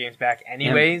 2 or 3 games back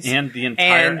anyways. And the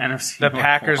entire NFC. The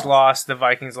Packers lost, the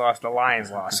Vikings lost, the Lions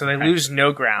lost. So they lose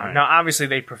no ground. Right. Now, obviously,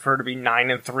 they prefer to be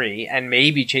 9-3 and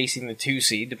maybe chasing the 2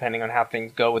 seed, depending on how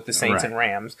things go with the Saints and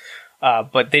Rams.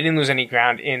 But they didn't lose any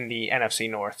ground in the NFC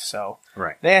North, so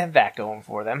they have that going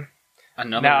for them.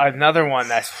 Another one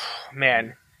that's,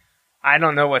 man, I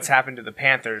don't know what's happened to the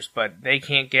Panthers, but they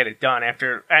can't get it done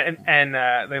after, and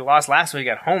they lost last week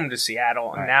at home to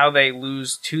Seattle, and now they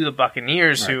lose to the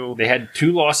Buccaneers, who they had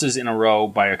 2 losses in a row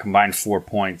by a combined 4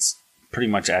 points,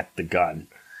 pretty much at the gun,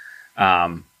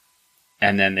 and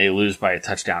then they lose by a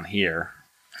touchdown here.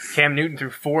 Cam Newton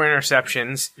threw 4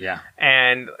 interceptions. Yeah,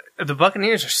 and the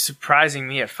Buccaneers are surprising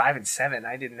me at 5-7.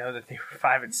 I didn't know that they were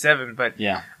 5-7, but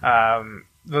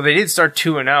though they did start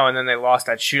 2-0, and then they lost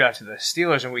that shootout to the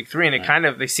Steelers in Week 3,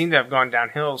 and they seem to have gone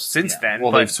downhill since then.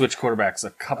 Well, they've switched quarterbacks a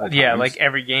couple times. Yeah, like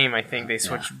every game, I think they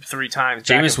switched 3 times.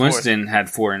 Jameis Winston had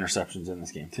 4 interceptions in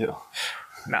this game too.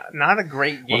 Not a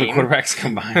great game. Well, the quarterbacks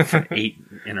combined for 8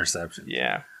 interceptions.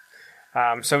 Yeah.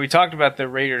 So we talked about the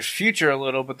Raiders' future a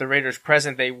little, but the Raiders'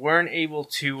 present, they weren't able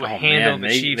to handle the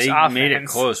Chiefs' offense. They made it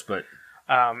close, but...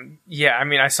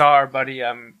 I saw our buddy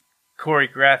Corey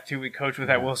Greth, who we coached with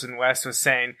at Wilson West, was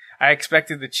saying, I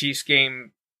expected the Chiefs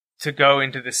game to go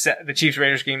into the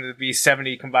Chiefs-Raiders game to be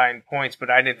 70 combined points,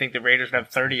 but I didn't think the Raiders would have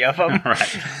 30 of them.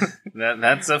 Right.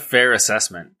 That's a fair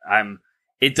assessment.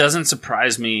 It doesn't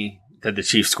surprise me that the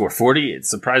Chiefs score 40. It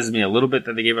surprises me a little bit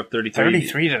that they gave up 33.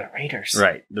 33 to the Raiders.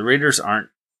 Right. The Raiders aren't...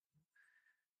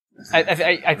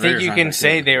 I think you can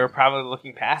say they were probably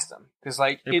looking past them. Because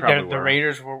the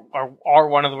Raiders are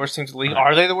one of the worst teams in the league. Right.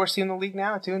 Are they the worst team in the league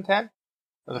now at 2-10?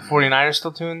 Are the 49ers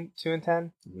still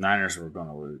 2-10? Niners were going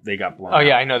to lose. They got blown. Oh,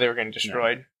 yeah, I know they were getting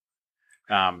destroyed.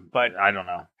 But I don't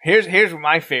know. Here's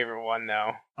my favorite one,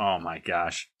 though. Oh, my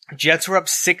gosh. Jets were up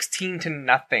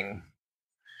 16-0.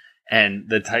 And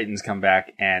the Titans come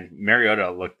back, and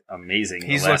Mariota looked amazing.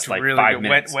 He's the last, looked really 5 good.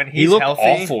 minutes. When he's he looked healthy,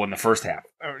 awful in the first half.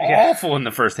 Awful in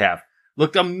the first half.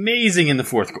 Looked amazing in the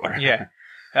fourth quarter. Yeah.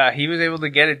 He was able to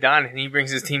get it done, and he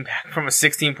brings his team back from a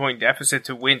 16-point deficit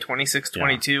to win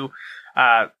 26-22.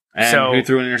 And who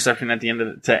threw an interception at the end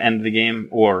of the game,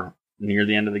 or near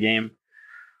the end of the game?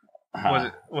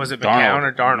 Was it McCown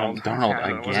or Darnold? Darnold I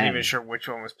again. wasn't even sure which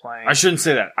one was playing. I shouldn't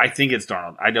say that. I think it's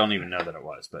Darnold. I don't even know that it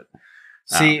was, but...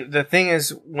 See, the thing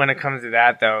is, when it comes to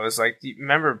that, though, is like,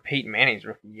 remember Peyton Manning's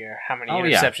rookie year? How many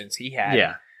interceptions he had?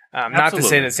 Yeah. Not to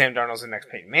say that Sam Darnold's the next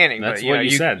Peyton Manning. That's but, what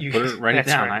you said. Write it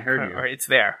down. Right. I heard you. It's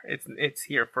there. It's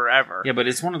here forever. Yeah, but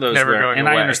it's one of those Never where, going and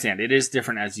away. I understand, it is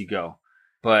different as you go,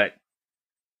 but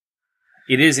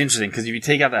it is interesting because if you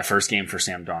take out that first game for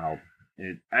Sam Darnold,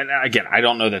 and again, I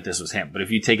don't know that this was him, but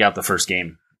if you take out the first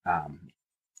game,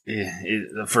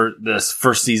 the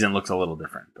first season looks a little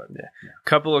different. But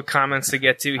couple of comments to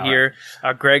get to here.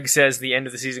 Greg says the end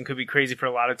of the season could be crazy for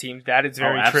a lot of teams. That is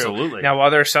very true. Absolutely. Now, while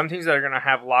there are some teams that are going to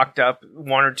have locked up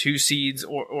 1 or 2 seeds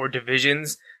or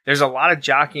divisions, there's a lot of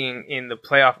jockeying in the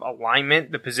playoff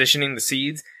alignment, the positioning, the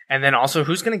seeds, And then also,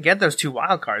 who's going to get those 2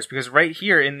 wild cards? Because right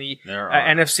here in the the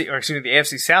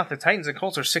AFC South, the Titans and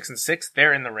Colts are 6-6.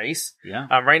 They're in the race. Yeah.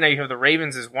 Right now, you have the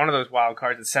Ravens as one of those wild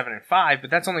cards at 7-5, but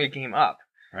that's only a game up.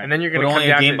 Right. And then you're going to come only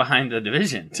down a game behind the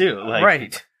division too.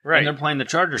 Right. And they're playing the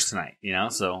Chargers tonight.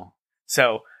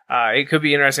 So it could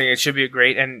be interesting. It should be a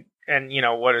great and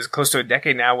what is close to a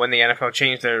decade now when the NFL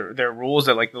changed their rules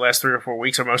that like the last 3 or 4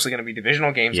 weeks are mostly going to be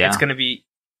divisional games. Yeah. It's going to be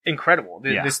incredible.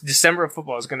 This December of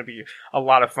football is going to be a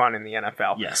lot of fun in the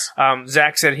NFL. Yes.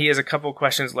 Zach said he has a couple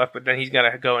questions left, but then he's got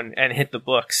to go and hit the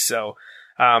books. So,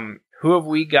 who have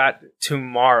we got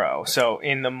tomorrow? So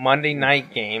in the Monday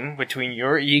night game between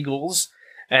your Eagles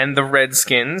and the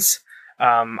Redskins,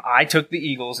 I took the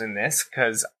Eagles in this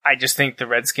because I just think the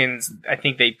Redskins, I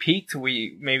think they peaked.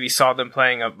 We maybe saw them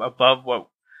playing above what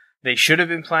they should have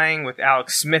been playing with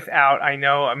Alex Smith out. I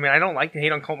don't like to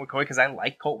hate on Colt McCoy because I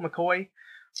like Colt McCoy.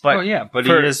 But he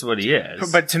is what he is.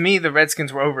 But to me, the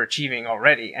Redskins were overachieving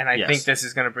already, and I think this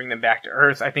is going to bring them back to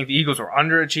earth. I think the Eagles were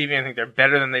underachieving. I think they're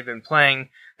better than they've been playing.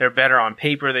 They're better on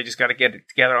paper. They just got to get it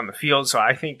together on the field. So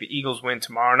I think the Eagles win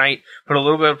tomorrow night, put a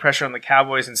little bit of pressure on the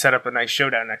Cowboys, and set up a nice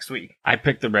showdown next week. I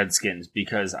picked the Redskins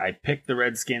because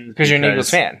you're an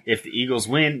Eagles fan. If the Eagles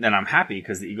win, then I'm happy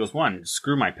because the Eagles won.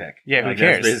 Screw my pick. Yeah, who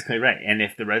cares? That's basically right. And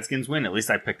if the Redskins win, at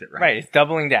least I picked it right. Right, it's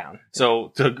doubling down.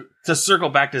 So to circle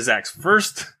back to Zach's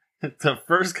first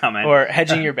comment, or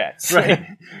hedging your bets, right?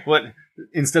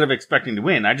 Instead of expecting to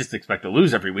win, I just expect to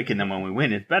lose every week, and then when we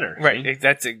win, it's better. Right.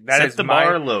 See? That is the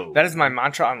bar low. That is my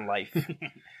mantra on life.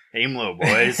 Aim low,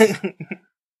 boys.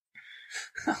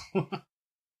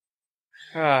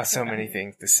 So many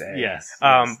things to say. Yes.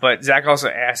 But Zach also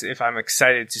asked if I'm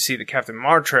excited to see the Captain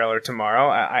Marvel trailer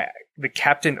tomorrow. The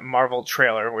Captain Marvel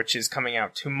trailer, which is coming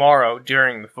out tomorrow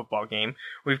during the football game.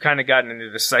 We've kind of gotten into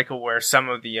the cycle where some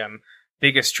of the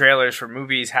biggest trailers for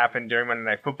movies happened during Monday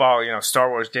Night Football. Star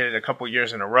Wars did it a couple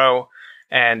years in a row.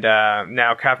 And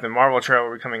now Captain Marvel trailer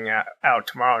will be coming out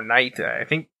tomorrow night. I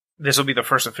think this will be the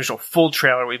first official full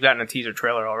trailer. We've gotten a teaser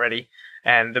trailer already.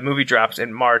 And the movie drops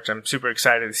in March. I'm super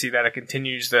excited to see that. It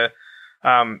continues the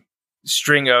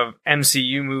string of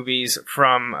MCU movies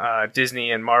from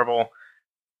Disney and Marvel.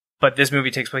 But this movie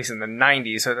takes place in the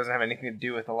 90s, so it doesn't have anything to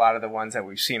do with a lot of the ones that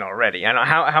we've seen already. And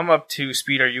how up to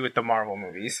speed are you with the Marvel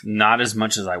movies? Not as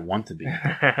much as I want to be.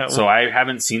 So I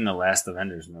haven't seen the last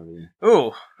Avengers movie.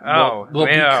 Well,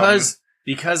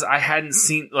 because I hadn't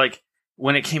seen, like,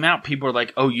 when it came out, people were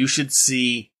like, oh, you should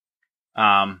see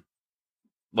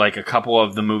like a couple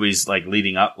of the movies like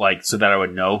leading up, like so that I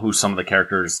would know who some of the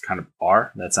characters kind of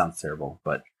are. That sounds terrible,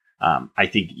 but I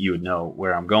think you would know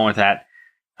where I'm going with that.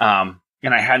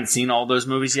 And I hadn't seen all those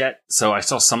movies yet, so I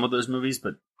saw some of those movies,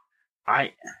 but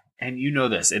and you know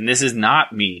this, and this is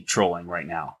not me trolling right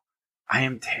now. I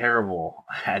am terrible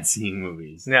at seeing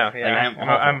movies. No, yeah, like,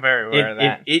 I'm very aware of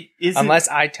that. It isn't, unless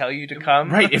I tell you to come.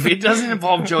 Right, if it doesn't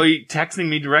involve Joey texting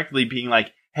me directly being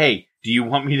like, hey, do you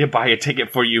want me to buy a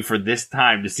ticket for you for this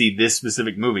time to see this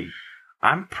specific movie?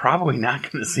 I'm probably not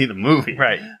going to see the movie.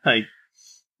 Right. Like,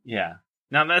 yeah.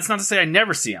 Now, that's not to say I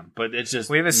never see them, but it's just...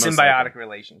 We have a symbiotic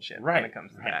relationship when it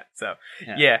comes to that. So,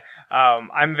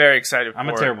 I'm very excited for it. I'm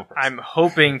a terrible person. I'm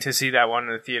hoping to see that one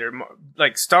in the theater.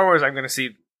 Like, Star Wars, I'm going to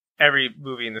see every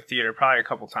movie in the theater probably a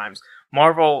couple times.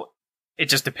 Marvel, it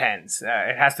just depends.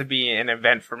 It has to be an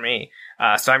event for me.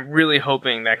 So I'm really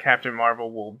hoping that Captain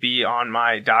Marvel will be on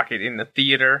my docket in the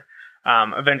theater.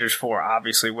 Avengers 4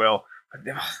 obviously will.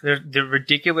 The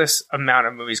ridiculous amount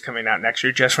of movies coming out next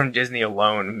year just from Disney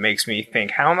alone makes me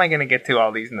think, how am I going to get to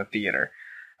all these in the theater?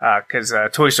 Because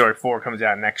Toy Story 4 comes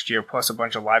out next year, plus a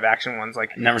bunch of live action ones. Like,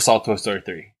 I never saw Toy Story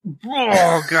 3.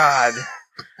 Oh, God.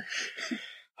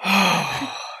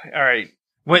 All right.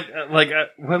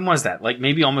 When was that? Like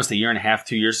maybe almost a year and a half,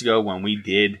 2 years ago when we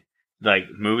did like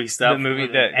movie stuff. The movie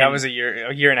that was a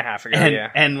year and a half ago.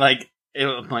 And like, it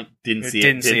was like, didn't see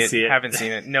it. Haven't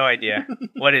seen it. No idea.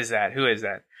 What is that? Who is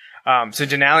that? So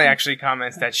Janelle actually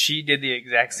comments that she did the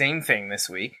exact same thing this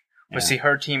week. But see,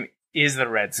 her team is the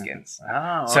Redskins.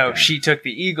 Oh, okay. So she took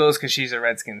the Eagles because she's a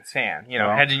Redskins fan.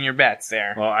 Hedging your bets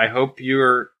there. Well, I hope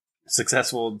you're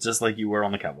successful just like you were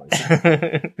on the Cowboys.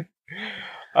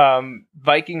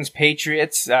 Vikings,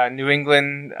 Patriots, New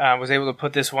England was able to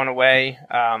put this one away.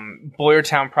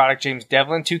 Boyertown product James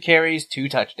Devlin, 2 carries, 2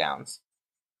 touchdowns.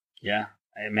 Yeah,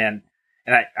 man.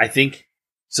 And I think,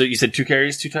 so you said 2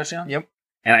 carries, 2 touchdowns? Yep.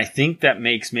 And I think that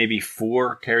makes maybe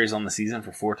 4 carries on the season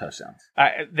for 4 touchdowns.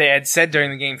 They had said during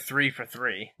the game 3 for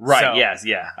 3. Right, so, yes,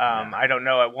 yeah. I don't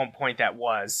know at one point that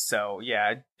was. So,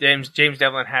 yeah, James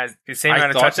Devlin has the same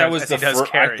amount of touchdowns as he does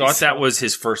carries. I thought that was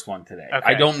his first one today. Okay.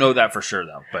 I don't know that for sure,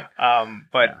 though.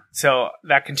 So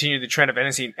that continued the trend of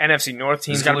NFC North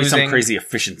teams losing. There's got to be some crazy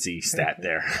efficiency stat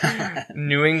there.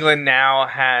 New England now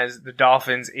has the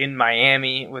Dolphins in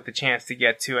Miami with the chance to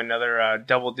get to another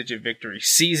double-digit victory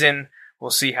season. We'll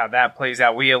see how that plays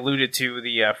out. We alluded to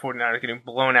the 49ers getting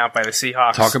blown out by the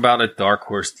Seahawks. Talk about a dark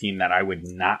horse team that I would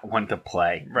not want to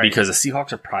play. Right. Because the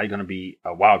Seahawks are probably going to be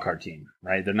a wild card team,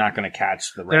 right? They're not going to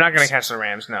catch the Rams. They're not going to catch the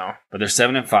Rams, no. But they're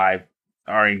 7-5,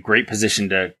 are in great position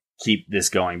to keep this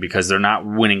going because they're not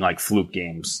winning like fluke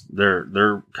games. They're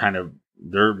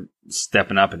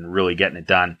stepping up and really getting it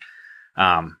done.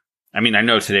 I mean, I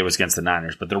know today was against the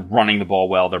Niners, but they're running the ball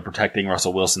well. They're protecting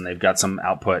Russell Wilson. They've got some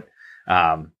output.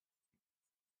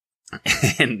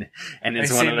 And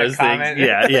it's one of those things.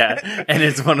 Yeah. And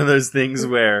it's one of those things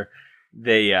where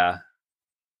they,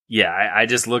 I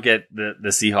just look at the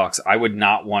Seahawks. I would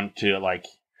not want to like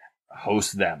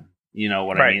host them. You know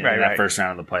what I mean? In that first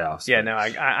round of the playoffs. Yeah, no,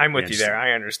 I'm with you there.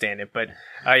 I understand it. But,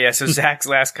 so Zach's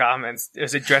last comments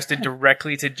is addressed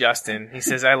directly to Justin. He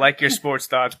says, I like your sports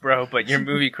thoughts, bro, but your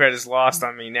movie credit is lost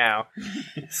on me now.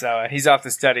 So he's off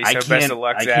to study, so best of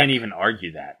luck, Zach. I can't even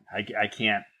argue that. I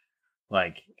can't,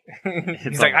 like...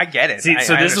 He's like, I get it. See,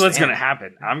 so this is what's going to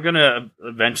happen. I'm going to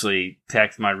eventually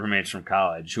text my roommates from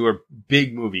college, who are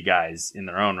big movie guys in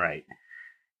their own right,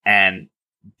 and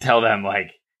tell them,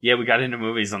 like, yeah, we got into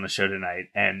movies on the show tonight,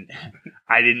 and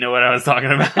I didn't know what I was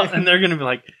talking about. And they're going to be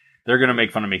like, they're going to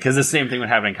make fun of me. Because the same thing would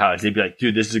happen in college. They'd be like,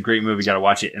 dude, this is a great movie. Got to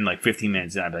watch it in like 15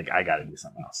 minutes. And I'd be like, I got to do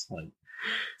something else. Like,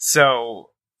 so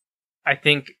I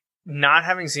think not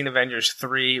having seen Avengers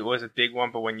 3 was a big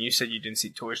one, but when you said you didn't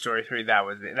see Toy Story 3, that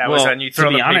was it. That was when you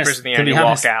throw the papers in the air and you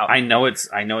walk out. I know it's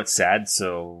sad,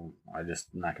 so I'm just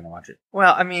not going to watch it.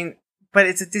 Well, I mean, but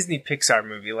it's a Disney Pixar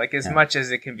movie. Like, as much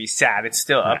as it can be sad, it's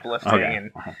still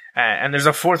uplifting. And there's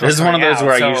a fourth one. This is one of those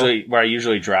where I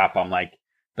usually drop. I'm like,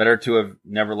 better to have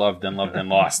never loved than loved and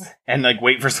lost, and like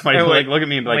wait for somebody to like look at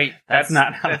me and be like, wait, that's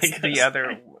not how that's the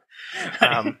other.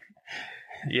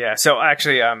 Yeah. So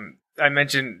actually, I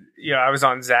mentioned, I was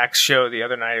on Zach's show the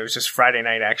other night. It was just Friday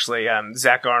night, actually.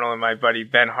 Zach Arnold and my buddy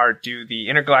Ben Hart do the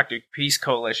Intergalactic Peace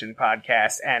Coalition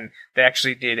podcast, and they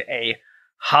actually did a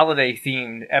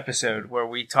holiday-themed episode where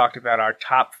we talked about our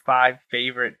top 5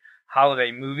 favorite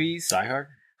holiday movies. Die Hard?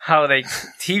 Holiday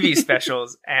TV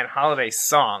specials and holiday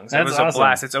songs. It was a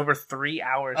blast. It's over 3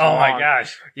 hours long. Oh my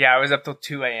gosh. Yeah, I was up till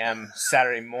 2 a.m.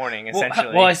 Saturday morning,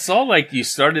 essentially. Well, I saw like you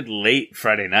started late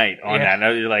Friday night on that.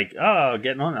 And you're like, oh,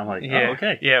 getting on. I'm like, oh,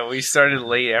 okay. Yeah, we started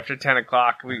late after 10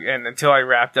 o'clock. And until I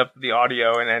wrapped up the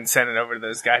audio and then sent it over to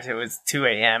those guys, it was 2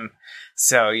 a.m.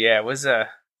 So yeah, it was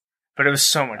but it was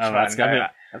so much fun.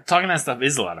 Talking that stuff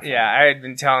is a lot of fun. Yeah, I had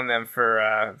been telling them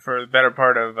for the better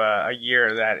part of a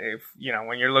year that if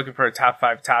when you're looking for a top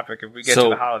 5 topic, if we get to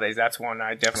the holidays, that's one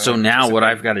I definitely. So now what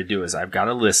I've got to do is I've got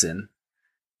to listen,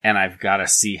 and I've got to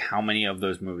see how many of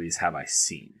those movies have I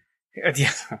seen.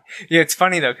 Yeah, it's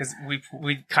funny though because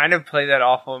we kind of play that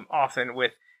often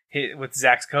with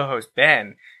Zach's co-host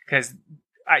Ben because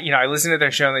I listen to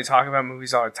their show and they talk about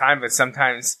movies all the time, but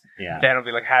sometimes Ben will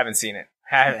be like, haven't seen it.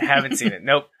 Haven't seen it.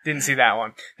 Nope, didn't see that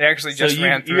one. They actually just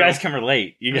ran through. You guys can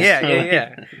relate.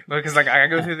 Yeah. Because I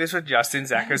go through this with Justin,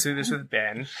 Zach goes through this with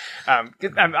Ben.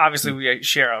 Obviously, we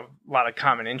share a lot of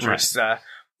common interests. Right.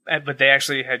 But they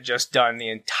actually had just done the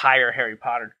entire Harry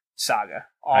Potter saga,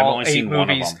 all 8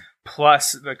 movies,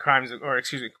 plus the Crimes of,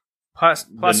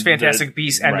 plus Fantastic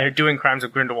Beasts, and they're doing Crimes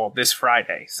of Grindelwald this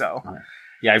Friday. So,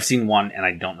 yeah, I've seen one, and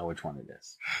I don't know which one it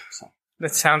is. So.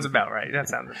 That sounds about right.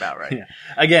 Yeah.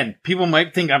 Again, people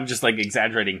might think I'm just like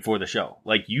exaggerating for the show.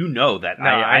 Like, that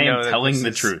I am telling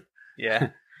the truth. Yeah.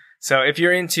 So if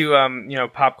you're into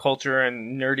pop culture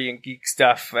and nerdy and geek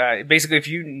stuff, basically if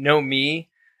you know me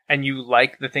and you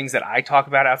like the things that I talk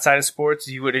about outside of sports,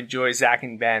 you would enjoy Zach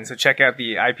and Ben. So check out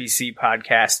the IPC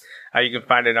podcast. You can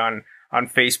find it on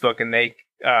Facebook, and they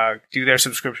do their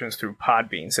subscriptions through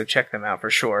Podbean. So check them out for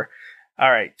sure.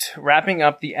 All right, wrapping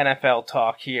up the NFL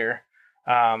talk here.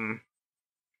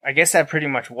 I guess that pretty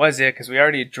much was it because we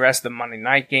already addressed the Monday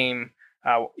night game.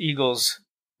 Eagles,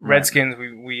 Redskins.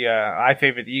 I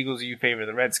favor the Eagles. You favor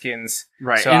the Redskins.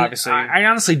 Right. So and obviously, I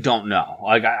honestly don't know.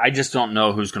 Like, I just don't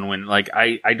know who's going to win. Like,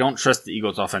 I don't trust the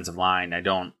Eagles' offensive line. I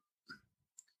don't.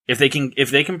 If they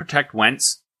can protect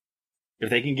Wentz, if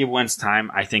they can give Wentz time,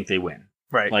 I think they win.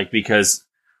 Right. Like, because.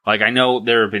 Like, I know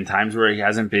there have been times where he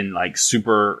hasn't been like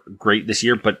super great this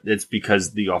year, but it's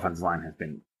because the offensive line has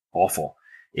been awful.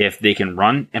 if they can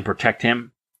run and protect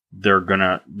him, they're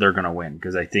gonna win.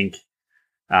 Because I think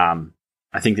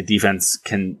the defense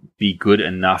can be good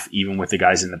enough even with the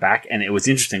guys in the back. And it was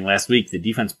interesting last week. The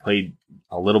defense played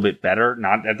a little bit better,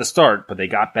 not at the start, but they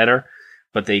got better.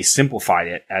 But they simplified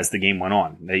it as the game went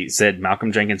on. They said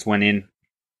Malcolm Jenkins went in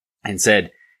and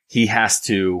said he has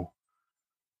to,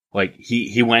 like,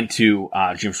 he went to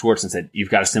Jim Schwartz and said, you've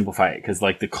got to simplify it. Because,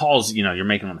 like, the calls, you're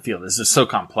making on the field, this is so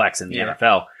complex in the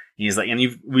NFL. And he's like,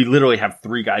 we literally have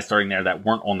 3 guys starting there that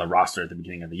weren't on the roster at the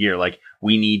beginning of the year. Like,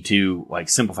 we need to, like,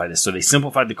 simplify this. So they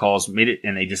simplified the calls, made it,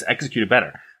 and they just executed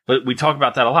better. But we talk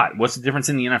about that a lot. What's the difference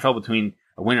in the NFL between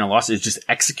a win and a loss? Is just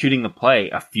executing the play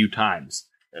a few times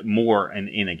more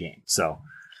in a game. So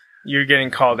you're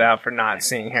getting called out for not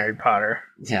seeing Harry Potter,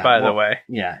 by the way.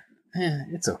 Yeah.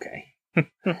 It's okay.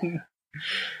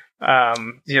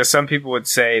 Some people would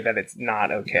say that it's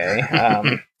not okay.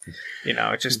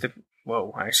 It's just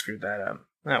whoa, I screwed that up.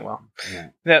 Oh, well,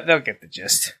 they'll get the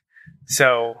gist.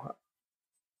 So,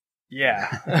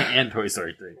 yeah. And Toy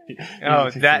Story 3.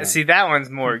 that one's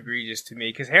more egregious to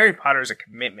me because Harry Potter is a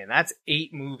commitment. That's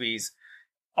 8 movies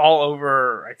all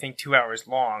over, I think, 2 hours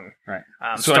long. Right.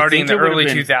 So starting in the early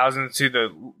 2000s to the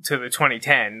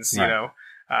 2010s,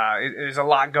 there's a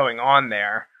lot going on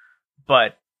there.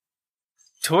 But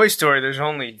Toy Story, there's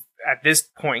only, at this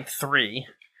point, 3.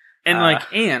 And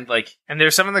and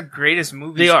they're some of the greatest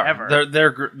movies ever.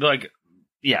 They're like,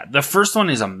 the first one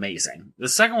is amazing. The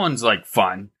second one's like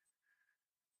fun,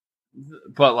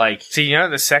 but like,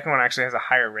 the second one actually has a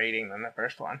higher rating than the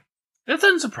first one. That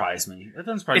doesn't surprise me. It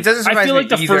doesn't surprise me. I feel like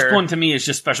the either. First one to me is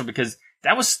just special because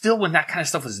that was still when that kind of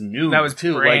stuff was new. That was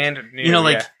too brand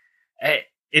new.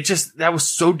 It just, that was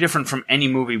so different from any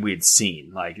movie we had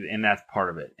seen. Like, and that's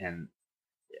part of it. And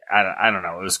I don't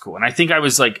know. It was cool. And I think I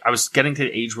was getting to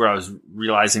the age where I was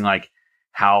realizing like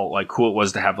how like cool it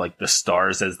was to have like the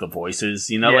stars as the voices,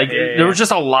 there was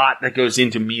just a lot that goes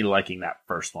into me liking that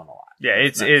first one a lot. Yeah.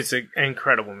 It's an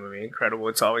incredible movie. Incredible.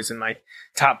 It's always in my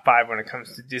top 5 when it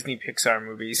comes to Disney Pixar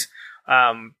movies.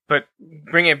 But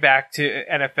bring it back to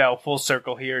NFL full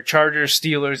circle here. Chargers,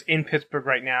 Steelers in Pittsburgh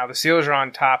right now. The Steelers are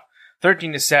on top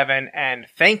 13-7. And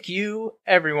thank you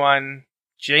everyone.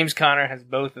 James Conner has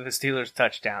both of the Steelers'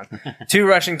 touchdowns. 2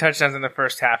 rushing touchdowns in the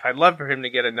first half. I'd love for him to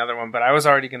get another one, but I was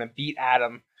already going to beat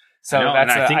Adam. So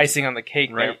that's icing on the cake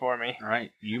there for me.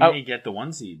 Right. You may get the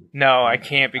 1 seed. No, I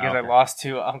can't because I lost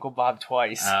to Uncle Bob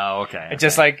twice. Oh, okay. It's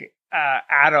just like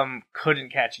Adam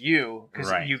couldn't catch you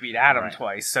because you beat Adam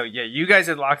twice. So, you guys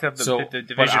had locked up the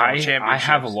divisional championship. I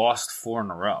have lost 4 in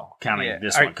a row, counting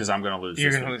this one because I'm going to lose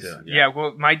this one too. Yeah,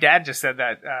 well, my dad just said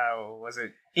that, was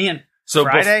it? And so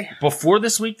Friday? Before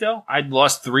this week, though, I'd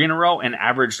lost 3 in a row and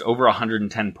averaged over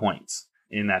 110 points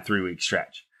in that 3-week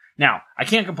stretch. Now, I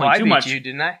can't complain too much. I beat you,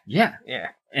 didn't I? Yeah. Yeah.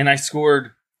 And I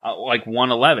scored like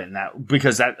 111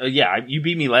 you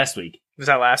beat me last week. Was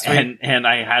that last week? And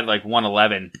I had like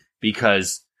 111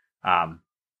 because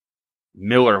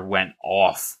Miller went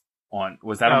off on,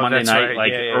 was that on Monday night?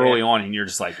 Right. Early on, and you're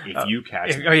just like, if you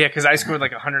catch me. Oh, yeah, because I scored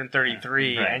like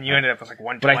 133, and you ended up with like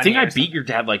 120. But I think I beat your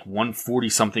dad like 140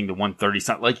 something to 130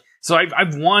 something. Like, so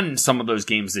I've won some of those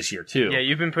games this year too. Yeah,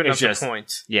 you've been putting up the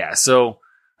points. Yeah, so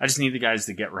I just need the guys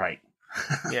to get right.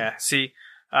 Yeah, see,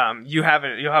 you'll have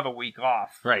a week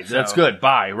off. Right, so that's good.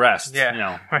 Bye, rest.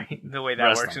 Yeah, right. The way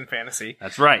that works in fantasy.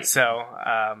 That's right. So,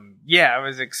 I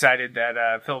was excited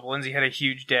that Philip Lindsay had a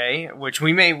huge day, which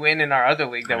we may win in our other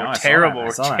league. We're terrible.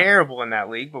 We're terrible in that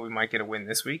league, but we might get a win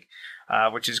this week,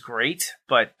 which is great.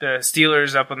 But the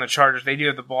Steelers up on the Chargers, they do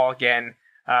have the ball again.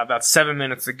 About 7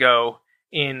 minutes to go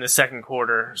in the second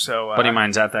quarter. So, buddy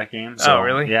mine's at that game. So, oh,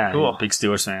 really? Yeah, cool. Big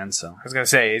Steelers fan. So I was gonna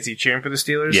say, is he cheering for the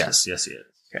Steelers? Yes, he is.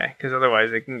 Okay, because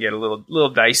otherwise it can get a little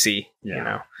dicey,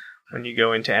 when you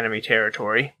go into enemy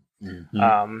territory.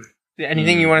 Mm-hmm.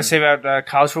 Anything you want to say about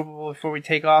college football before we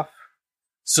take off?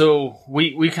 So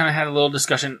we kind of had a little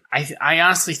discussion. I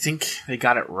honestly think they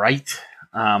got it right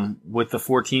with the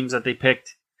 4 teams that they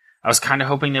picked. I was kind of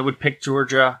hoping they would pick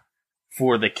Georgia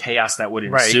for the chaos that would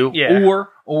ensue, right, yeah.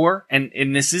 or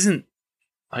this isn't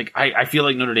like I feel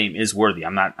like Notre Dame is worthy.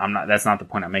 I'm not. That's not the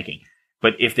point I'm making.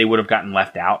 But if they would have gotten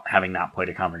left out, having not played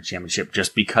a conference championship,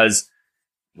 just because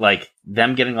like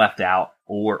them getting left out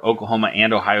or Oklahoma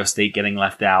and Ohio State getting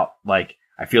left out, like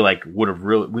I feel like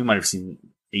we might have seen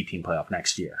 18 playoff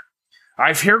next year.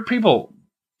 I've heard people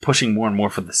pushing more and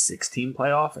more for the 16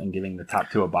 playoff and giving the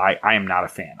top 2 a bye. I am not a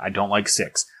fan. I don't like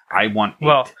 6. I want 8.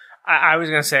 Well, I was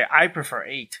going to say I prefer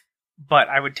 8, but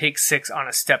I would take 6 on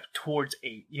a step towards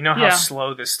 8. You know how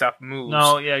slow this stuff moves.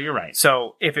 No, yeah, you're right.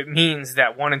 So if it means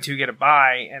that 1 and 2 get a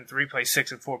bye and 3 play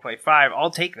 6 and 4 play 5, I'll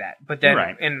take that. But then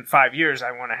in 5 years,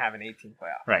 I want to have an 18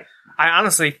 playoff. Right. I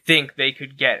honestly think they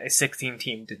could get a 16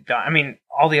 team to done. I mean,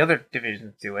 all the other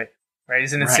divisions do it, right?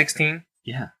 Isn't it 16?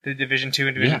 Yeah. The Division 2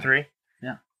 and Division 3?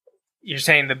 Yeah. You're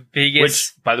saying the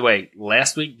biggest... Which, by the way,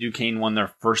 last week, Duquesne won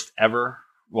their first ever...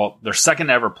 Well, their second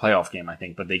ever playoff game, I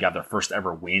think, but they got their first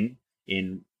ever win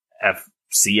in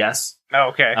FCS.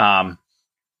 Oh, okay.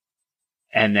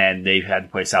 And then they've had to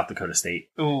play South Dakota State.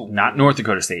 Ooh. Not North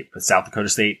Dakota State, but South Dakota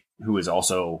State, who is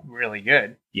also... really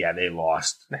good. Yeah, they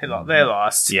lost. They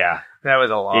lost. Yeah. That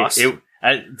was a loss. To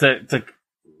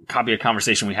copy a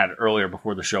conversation we had earlier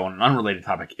before the show on an unrelated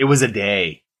topic, it was a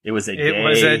day. It was a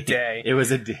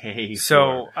day.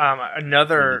 So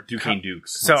another Duquesne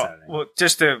Dukes. So well,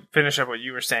 just to finish up what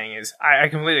you were saying is, I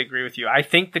completely agree with you. I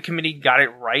think the committee got it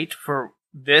right for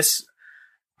this.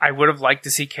 I would have liked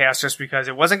to see chaos just because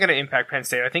it wasn't going to impact Penn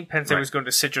State. I think Penn State was going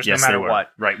to Citrus no matter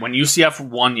what. Right. When UCF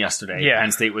won yesterday,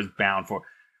 Penn State was bound for.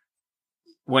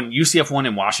 When UCF won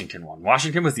and Washington won.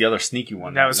 Washington was the other sneaky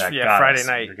one. That was Friday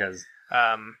night. Because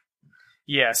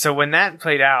so when that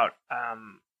played out,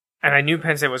 and I knew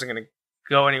Penn State wasn't going to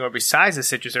go anywhere besides the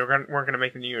Citrus. They weren't going to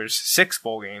make the New Year's 6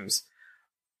 bowl games.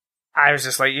 I was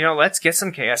just like, let's get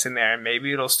some chaos in there, and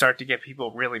maybe it'll start to get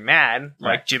people really mad,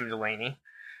 like Jim Delaney.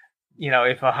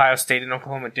 If Ohio State and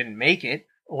Oklahoma didn't make it,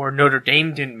 or Notre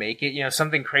Dame didn't make it,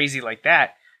 something crazy like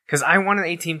that. Because I want an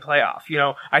 18 playoff.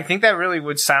 I think that really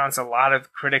would silence a lot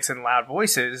of critics and loud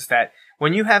voices that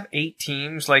when you have 8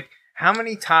 teams, like, how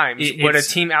many times would a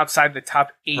team outside the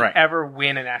top 8 ever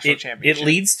win a national championship? It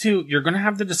leads to, you're going to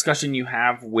have the discussion you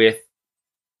have with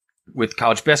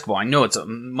college basketball. I know it's a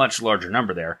much larger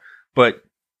number there, but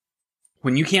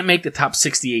when you can't make the top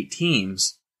 68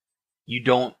 teams, you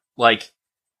can't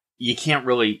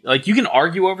really, you can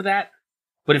argue over that,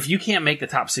 but if you can't make the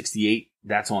top 68,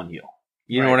 that's on you.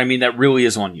 You know what I mean? That really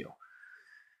is on you.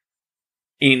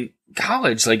 In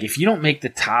college, if you don't make the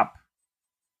top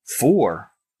 4,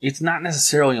 it's not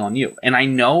necessarily on you. And I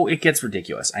know it gets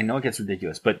ridiculous.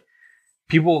 But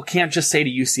people can't just say to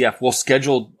UCF, well,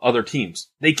 schedule other teams.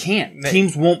 They can't.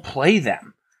 Teams won't play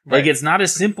them. Right. It's not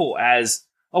as simple as,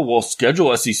 oh, well,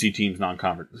 schedule SEC teams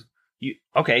non-conference.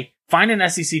 Okay, find an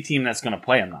SEC team that's going to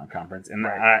play a non-conference.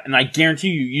 And I guarantee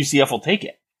you UCF will take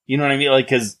it. You know what I mean?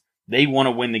 Because they want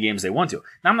to win the games they want to.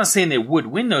 Now, I'm not saying they would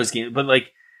win those games, but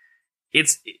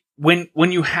it's when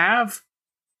you have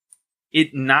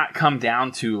it not come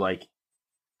down to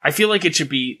I feel like it should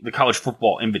be the college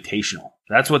football invitational.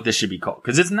 That's what this should be called.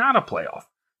 Because it's not a playoff.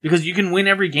 Because you can win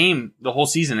every game the whole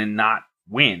season and not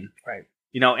win. Right.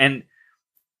 And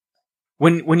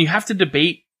when you have to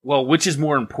debate, well, which is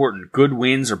more important, good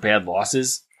wins or bad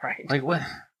losses? Right. What?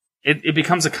 It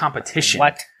becomes a competition.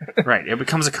 What? Right. It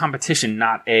becomes a competition,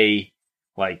 not a,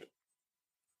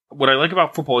 what I like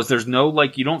about football is there's no,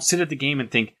 you don't sit at the game and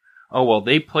think, oh, well,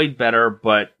 they played better,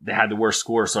 but they had the worst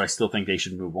score, so I still think they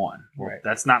should move on. Well,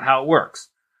 that's not how it works,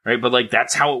 right? But,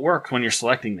 that's how it works when you're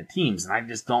selecting the teams, and I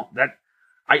just don't,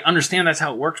 I understand that's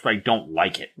how it works, but I don't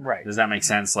like it. Right. Does that make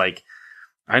sense? I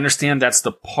understand that's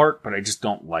the part, but I just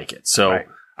don't like it. So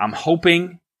I'm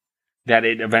hoping that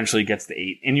it eventually gets to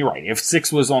 8, and you're right. If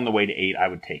 6 was on the way to 8, I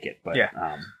would take it, but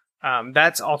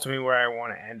that's ultimately where I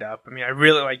want to end up. I mean, I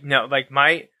really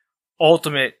my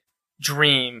ultimate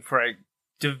dream for a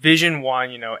Division I,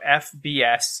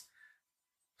 FBS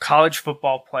college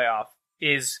football playoff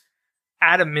is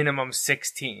at a minimum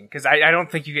 16. Because I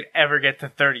don't think you could ever get to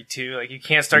 32. You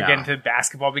can't start getting to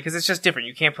basketball because it's just different.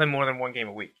 You can't play more than 1 game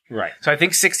a week. Right. So I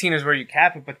think 16 is where you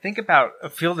cap it. But think about a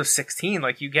field of 16.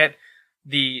 You get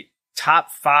the top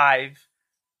 5,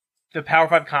 the Power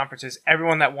 5 conferences,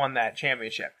 everyone that won that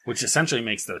championship. Which essentially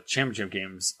makes the championship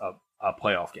games a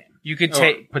playoff game. You could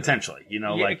take potentially,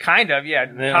 kind of,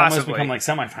 they possibly almost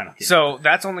become semifinal games. So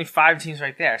that's only 5 teams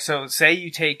right there. So say you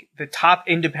take the top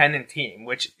independent team,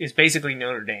 which is basically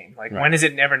Notre Dame. When is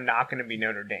it never not going to be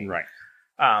Notre Dame? Right.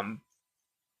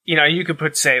 You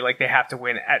could say they have to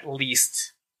win at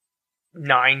least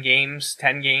 9 games,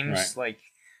 10 games,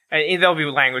 and there'll be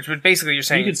language, but basically you're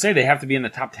saying you could say they have to be in the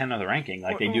top 10 of the ranking,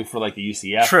 like they do for the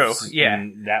UCF. True, yeah.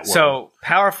 In that world. So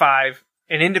Power 5,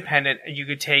 an independent, you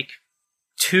could take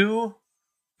 2,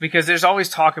 because there's always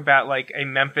talk about a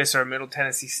Memphis or a Middle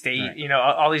Tennessee State,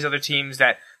 all these other teams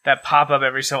that pop up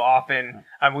every so often.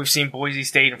 We've seen Boise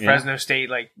State and Fresno State,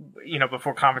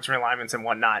 before conference realignments and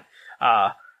whatnot.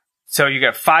 So you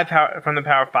got 5 from the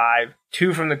Power 5,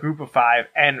 2 from the Group of 5,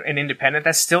 and an independent.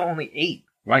 That's still only 8.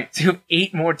 Right. So you have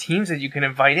 8 more teams that you can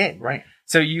invite in. Right.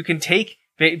 So you can take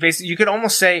Basically, you could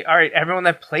almost say, all right, everyone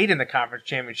that played in the conference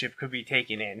championship could be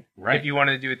taken in if you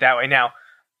wanted to do it that way. Now,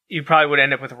 you probably would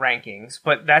end up with rankings,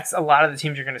 but that's a lot of the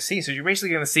teams you're going to see. So you're basically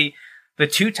going to see the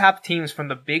 2 top teams from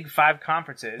the big 5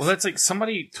 conferences. Well, that's like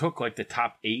somebody took like the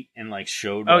top 8 and like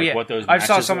showed what those. I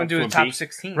saw someone do the top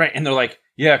 16, right? And they're like,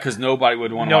 yeah, because nobody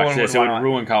would want to watch this. It would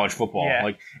ruin college football. Yeah.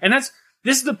 Like, and this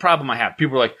is the problem I have.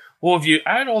 People are like, well, if you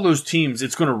add all those teams,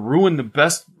 it's going to ruin the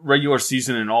best regular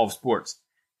season in all of sports.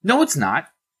 No, it's not.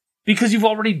 Because you've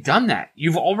already done that.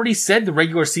 You've already said the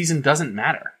regular season doesn't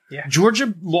matter. Yeah.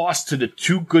 Georgia lost to the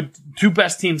two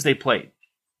best teams they played.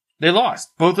 They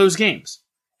lost both those games.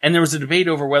 And there was a debate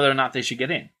over whether or not they should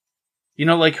get in. You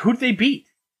know, like, who did they beat?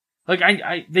 Like,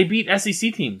 they beat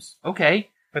SEC teams. Okay.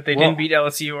 But they didn't beat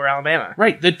LSU or Alabama.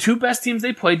 Right. The 2 best teams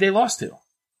they played, they lost to.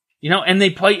 You know, and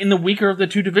they play in the weaker of the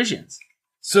 2 divisions.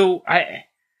 So, I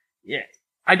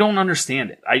don't understand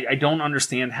it. I don't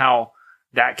understand how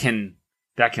that can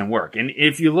work. And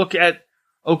if you look at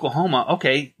Oklahoma,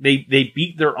 okay, they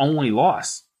beat their only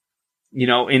loss, you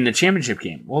know, in the championship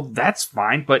game. Well, that's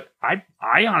fine, but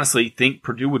I honestly think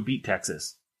Purdue would beat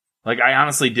Texas. Like, I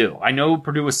honestly do. I know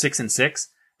Purdue was 6-6,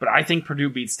 but I think Purdue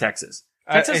beats Texas.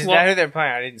 Is that who they're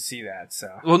playing? I didn't see that, so.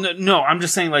 Well, no, I'm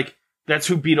just saying, like, that's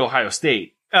who beat Ohio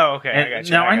State. Oh, okay. And I got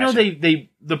you. Now, I know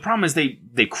the problem is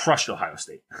they crushed Ohio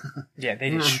State. Yeah, they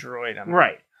destroyed them.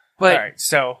 Right. But, all right,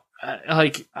 so.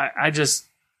 I just.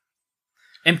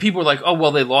 And people are like, oh,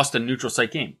 well, they lost a neutral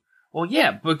site game. Well,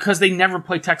 yeah, because they never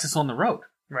play Texas on the road.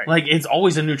 Right. Like, it's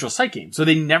always a neutral site game. So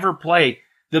they never play.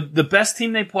 The best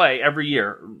team they play every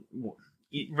year.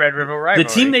 Red River Rivalry. The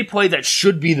team they play that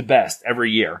should be the best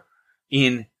every year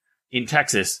in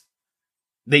Texas,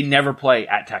 they never play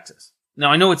at Texas. Now,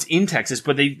 I know it's in Texas,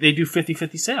 but they do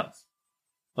 50-50 sales.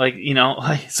 Like, you know,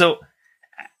 like, so,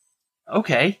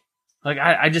 okay. Like,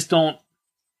 I just don't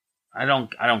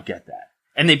get that.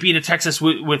 And they beat a Texas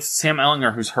with Sam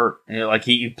Ehlinger, who's hurt. Like,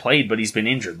 he played, but he's been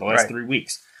injured the last 3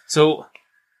 weeks. So,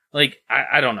 like,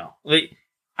 I don't know. Like,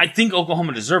 I think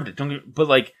Oklahoma deserved it. But,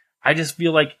 like, I just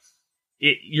feel like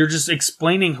you're just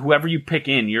explaining whoever you pick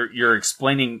in. You're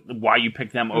explaining why you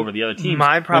pick them over the other teams.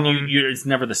 My problem it's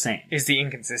never the same. Is the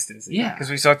inconsistency. Yeah. Because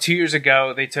we saw 2 years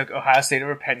ago, they took Ohio State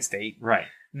over Penn State. Right.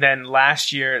 Then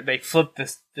last year, they flipped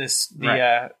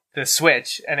the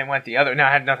switch, and it went the other. Now,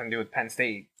 it had nothing to do with Penn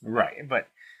State. Right. But,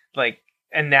 like,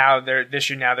 and now they're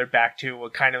back to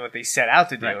what they set out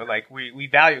to do. Right. Like, we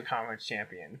value conference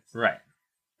champions. Right.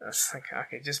 It's like,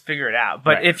 okay, just figure it out.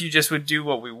 But if you just would do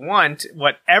what we want,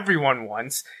 what everyone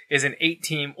wants is an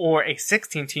 8-team or a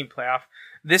 16-team playoff,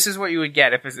 this is what you would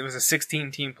get if it was a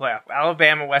 16-team playoff.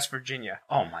 Alabama, West Virginia.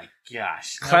 Oh, my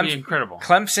gosh. That would be incredible.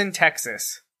 Clemson,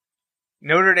 Texas.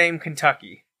 Notre Dame,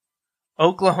 Kentucky.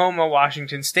 Oklahoma,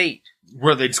 Washington State.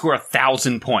 Where they'd score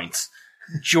 1,000 points.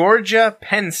 Georgia,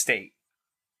 Penn State.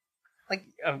 Like,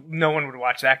 no one would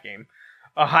watch that game.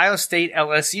 Ohio State,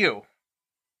 LSU.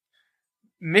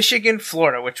 Michigan,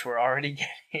 Florida, which we're already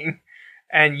getting.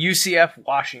 And UCF,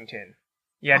 Washington.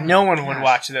 Yeah, no one would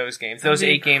watch those games. Those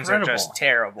 8 games are just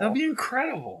terrible. That'd be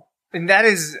incredible. And that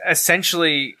is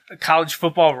essentially college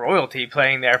football royalty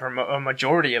playing there for a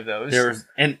majority of those.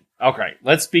 Okay,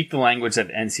 let's speak the language that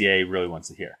NCAA really wants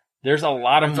to hear. There's a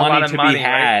lot of money to be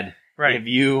had if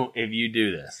you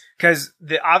do this. Because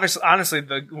honestly,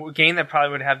 the game that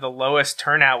probably would have the lowest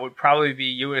turnout would probably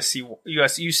be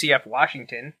UCF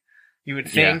Washington. You would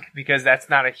think, because that's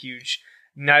not a huge.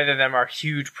 Neither of them are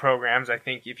huge programs. I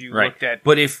think if you looked at,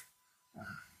 but if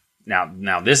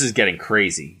now this is getting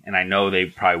crazy, and I know they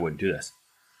probably wouldn't do this.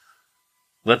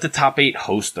 Let the top 8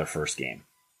 host their first game.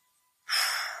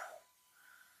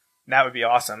 That would be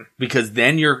awesome. Because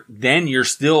then you're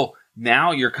still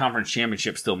now your conference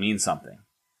championship still means something.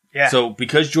 Yeah. So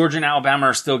because Georgia and Alabama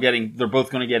are still they're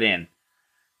both going to get in,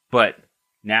 but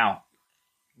now.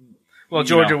 Well,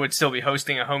 Georgia would still be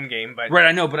hosting a home game, but right,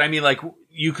 I know, but I mean, like,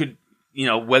 you could,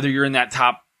 whether you're in that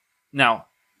top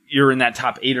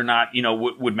 8 or not,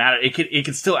 would matter. It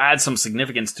could still add some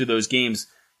significance to those games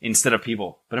instead of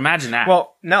people. But imagine that.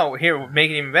 Well, no, here,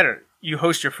 make it even better. You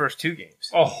host your first 2 games.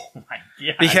 Oh my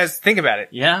god! Because think about it.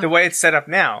 Yeah. The way it's set up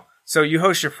now, so you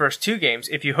host your first 2 games.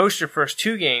 If you host your first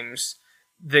 2 games,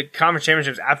 the conference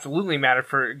championships absolutely matter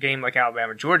for a game like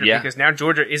Alabama, Georgia, because now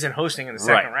Georgia isn't hosting in the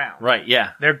second round. Right,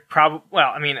 yeah. They're probably,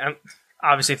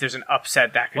 obviously if there's an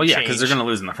upset, that could change. Because they're going to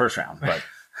lose in the first round. But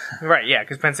right, yeah,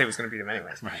 because Penn State was going to beat them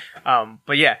anyways. Right.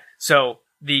 But yeah, so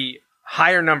the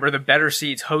higher number, the better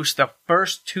seeds host the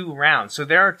first 2 rounds. So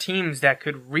there are teams that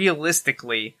could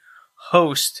realistically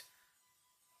host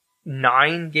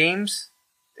 9 games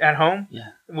at home.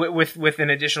 Yeah. With an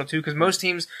additional 2, because most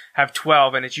teams have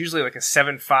 12, and it's usually like a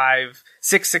 7-5,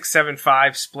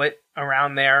 6-6-7-5 split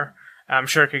around there. I'm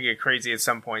sure it could get crazy at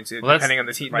some points, depending on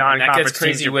the team. Right, Non-conference that gets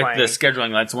crazy teams with playing. the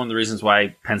scheduling. That's one of the reasons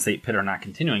why Penn State Pitt are not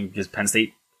continuing, because Penn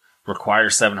State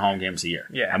requires 7 home games a year.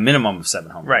 Yeah. A minimum of 7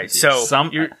 home Right, games a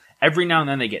year. so every now and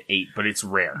then they get 8, but it's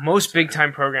rare. Most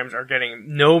big-time programs are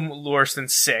getting no worse than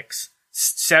 6.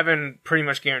 7 pretty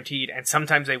much guaranteed, and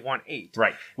sometimes they want 8.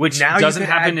 Right, which now doesn't you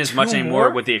could happen add as much 2 anymore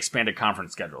more? with the expanded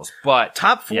conference schedules. But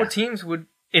Top 4 teams would,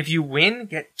 if you win,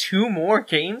 get 2 more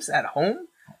games at home.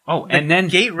 Oh, and then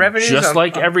gate revenues, just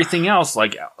like everything else,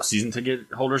 like season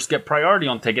ticket holders get priority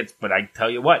on tickets, but I tell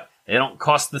you what, they don't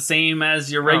cost the same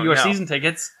as your regular season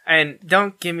tickets. And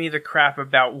don't give me the crap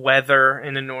about weather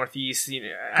in the Northeast.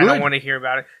 I don't want to hear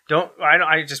about it.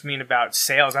 I just mean about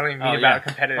sales. I don't even mean about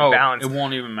competitive balance. It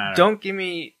won't even matter. Don't give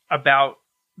me about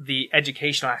the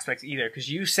educational aspects either, because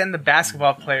you send the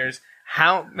basketball players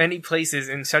how many places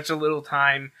in such a little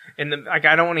time. I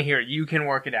don't want to hear it. You can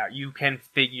work it out. You can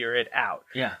figure it out.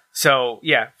 Yeah. So,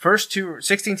 first 2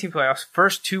 16-team playoffs,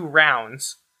 first 2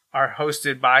 rounds are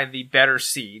hosted by the better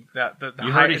seed,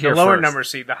 the lower number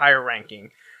seed, the higher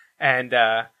ranking. And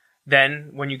then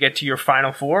when you get to your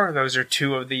final 4, those are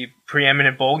 2 of the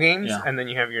preeminent bowl games, and then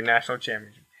you have your national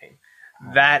championship game.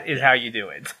 That is how you do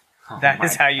it. That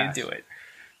is how you do it.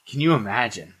 Can you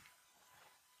imagine?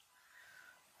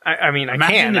 I mean,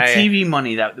 imagine I the TV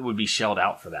money that would be shelled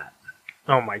out for that.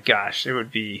 Oh my gosh, it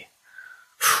would be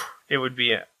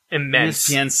immense.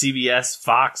 ESPN, CBS,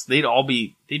 Fox,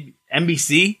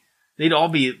 NBC,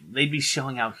 they'd be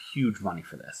shelling out huge money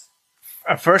for this.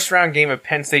 A first round game of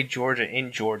Penn State, Georgia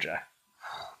in Georgia.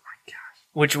 Oh my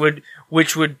gosh.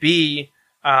 Which would be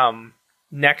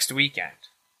next weekend.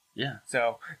 Yeah.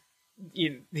 So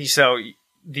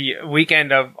the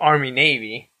weekend of Army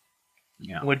Navy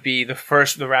would be the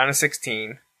round of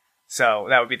 16. So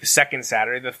that would be the second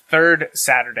Saturday. The third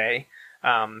Saturday,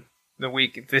 the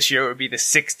week this year would be the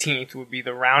 16th, would be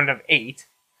the round of 8.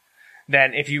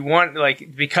 Then if you want,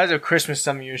 because of Christmas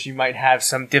some years, you might have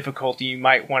some difficulty. You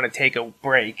might want to take a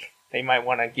break. They might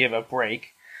want to give a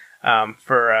break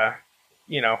for,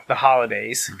 the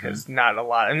holidays, because not a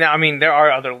lot. And I mean, there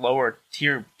are other lower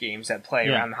tier games that play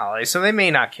around the holidays, so they may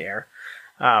not care.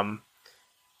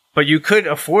 But you could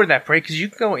afford that break because you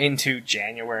can go into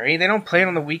January. They don't play it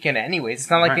on the weekend anyways. It's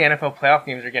not like the NFL playoff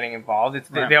games are getting involved.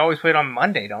 They always play it on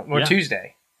Monday, or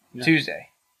Tuesday. Yeah. Tuesday.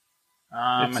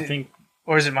 I think.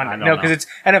 Or is it Monday? No, because it's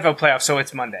NFL playoffs, so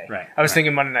it's Monday. Right. I was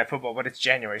thinking Monday Night Football, but it's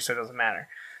January, so it doesn't matter.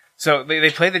 So they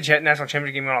play the national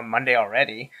championship game on Monday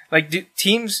already.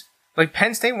 Teams like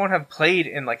Penn State won't have played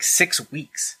in 6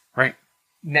 weeks. Right.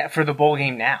 For the bowl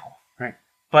game now. Right.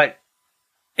 But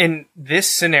in this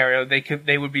scenario,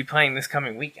 they would be playing this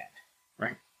coming weekend.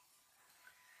 Right.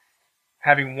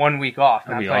 Having 1 week off,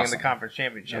 That'd not playing in the conference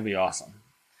championship. That'd be awesome.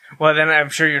 Well, then I'm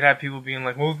sure you'd have people being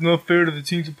like, well, it's not fair to the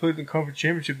teams who played in the conference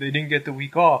championship. They didn't get the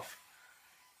week off.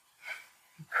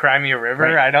 Cry me a river.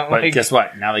 Right. But guess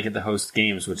what? Now they get to host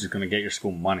games, which is going to get your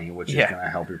school money, which is going to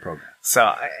help your program.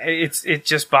 So it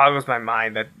just boggles my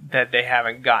mind that they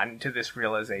haven't gotten to this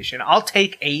realization. I'll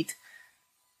take 8,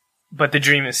 but the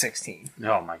dream is 16.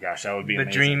 Oh my gosh, that would be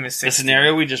amazing. The dream is 16. The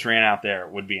scenario we just ran out there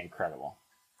would be incredible.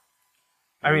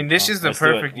 I mean, this is the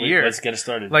perfect year. Let's get it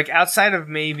started. Outside of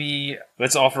maybe...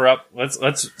 Let's offer up...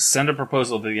 Let's send a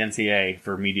proposal to the NCAA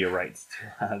for media rights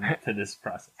to this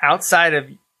process. Outside of,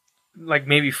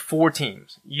 maybe 4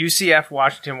 teams. UCF,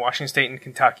 Washington State, and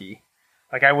Kentucky.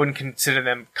 I wouldn't consider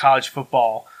them college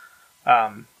football,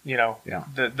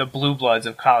 the blue bloods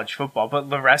of college football. But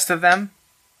the rest of them,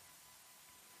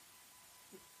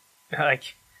 that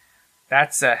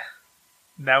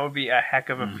would be a heck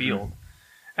of a field.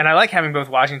 And I like having both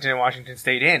Washington and Washington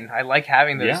State in. I like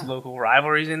having those local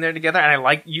rivalries in there together. And I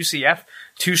like UCF,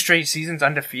 2 straight seasons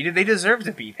undefeated. They deserve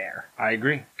to be there. I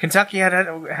agree. Kentucky had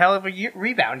a hell of a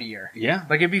rebound year. Yeah.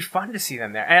 It'd be fun to see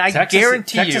them there. And I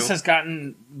guarantee Texas has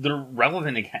gotten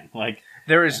relevant again.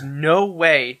 There is no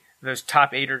way those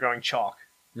top 8 are going chalk.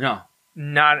 No.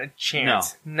 Not a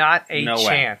chance. No. Not a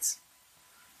chance.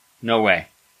 No way.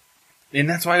 And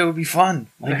that's why it would be fun.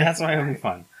 That's why it would be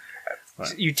fun.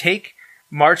 But you take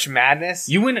March Madness.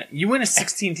 You win a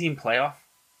 16-team playoff.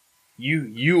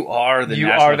 You are the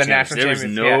national champions.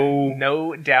 There's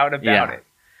no doubt about it.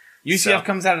 UCF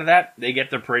comes out of that, they get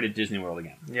their parade at Disney World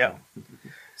again. Yep.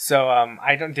 So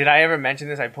did I ever mention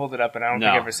this? I pulled it up and I don't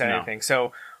think I ever said anything.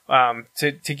 So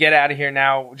to get out of here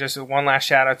now, just one last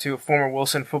shout out to former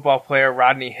Wilson football player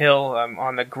Rodney Hill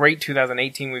on the great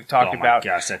 2018 we've talked about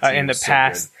in the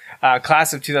past.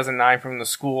 Class of 2009 from the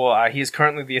school. He is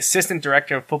currently the assistant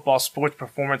director of football sports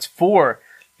performance for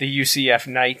the UCF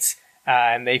Knights,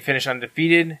 and they finished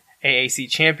undefeated, AAC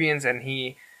champions, and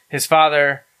his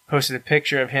father posted a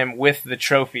picture of him with the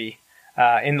trophy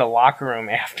in the locker room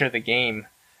after the game.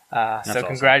 So awesome.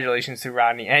 Congratulations to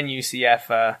Rodney and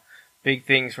UCF. Big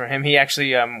things for him. He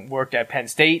actually worked at Penn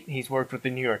State. He's worked with the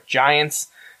New York Giants.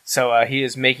 So he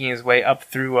is making his way up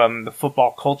through the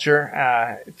football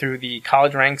culture, through the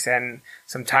college ranks, and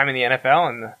some time in the NFL.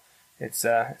 And it's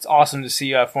awesome to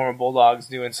see former Bulldogs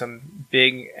doing some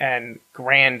big and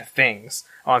grand things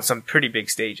on some pretty big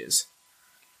stages.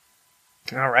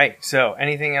 All right. So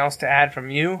anything else to add from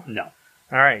you? No.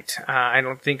 All right. I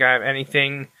don't think I have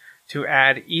anything to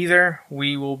add either.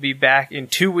 We will be back in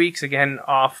 2 weeks, again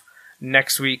off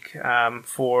next week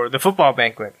for the football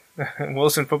banquet.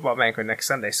 Wilson football banquet next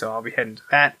Sunday, so I'll be heading to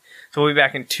that. So we'll be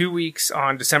back in 2 weeks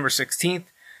on December 16th,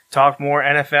 talk more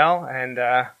NFL,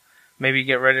 and maybe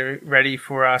get ready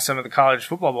for some of the college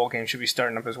football bowl games should be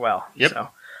starting up as well. Yep. So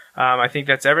I think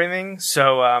that's everything.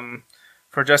 So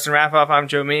for Justin Raffoff, I'm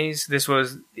Joe Mays. This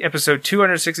was episode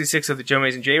 266 of the Joe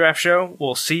Mays and J-Raff Show.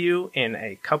 We'll see you in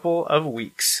a couple of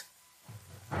weeks.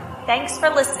 Thanks for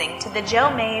listening to the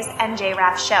Joe Mays and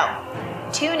J-Raff Show.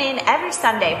 Tune in every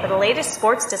Sunday for the latest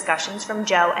sports discussions from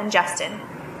Joe and Justin.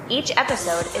 Each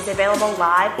episode is available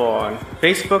live on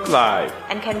Facebook Live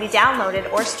and can be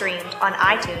downloaded or streamed on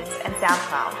iTunes and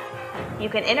SoundCloud. You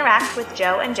can interact with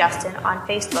Joe and Justin on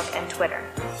Facebook and Twitter,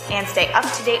 and stay up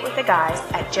to date with the guys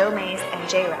at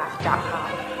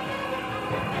joemaysandjraff.com.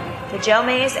 The Joe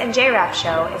Mays and J-Raff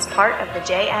Show is part of the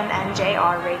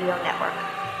JMNJR Radio Network.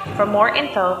 For more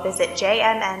info, visit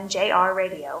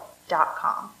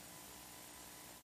jmnjrradio.com.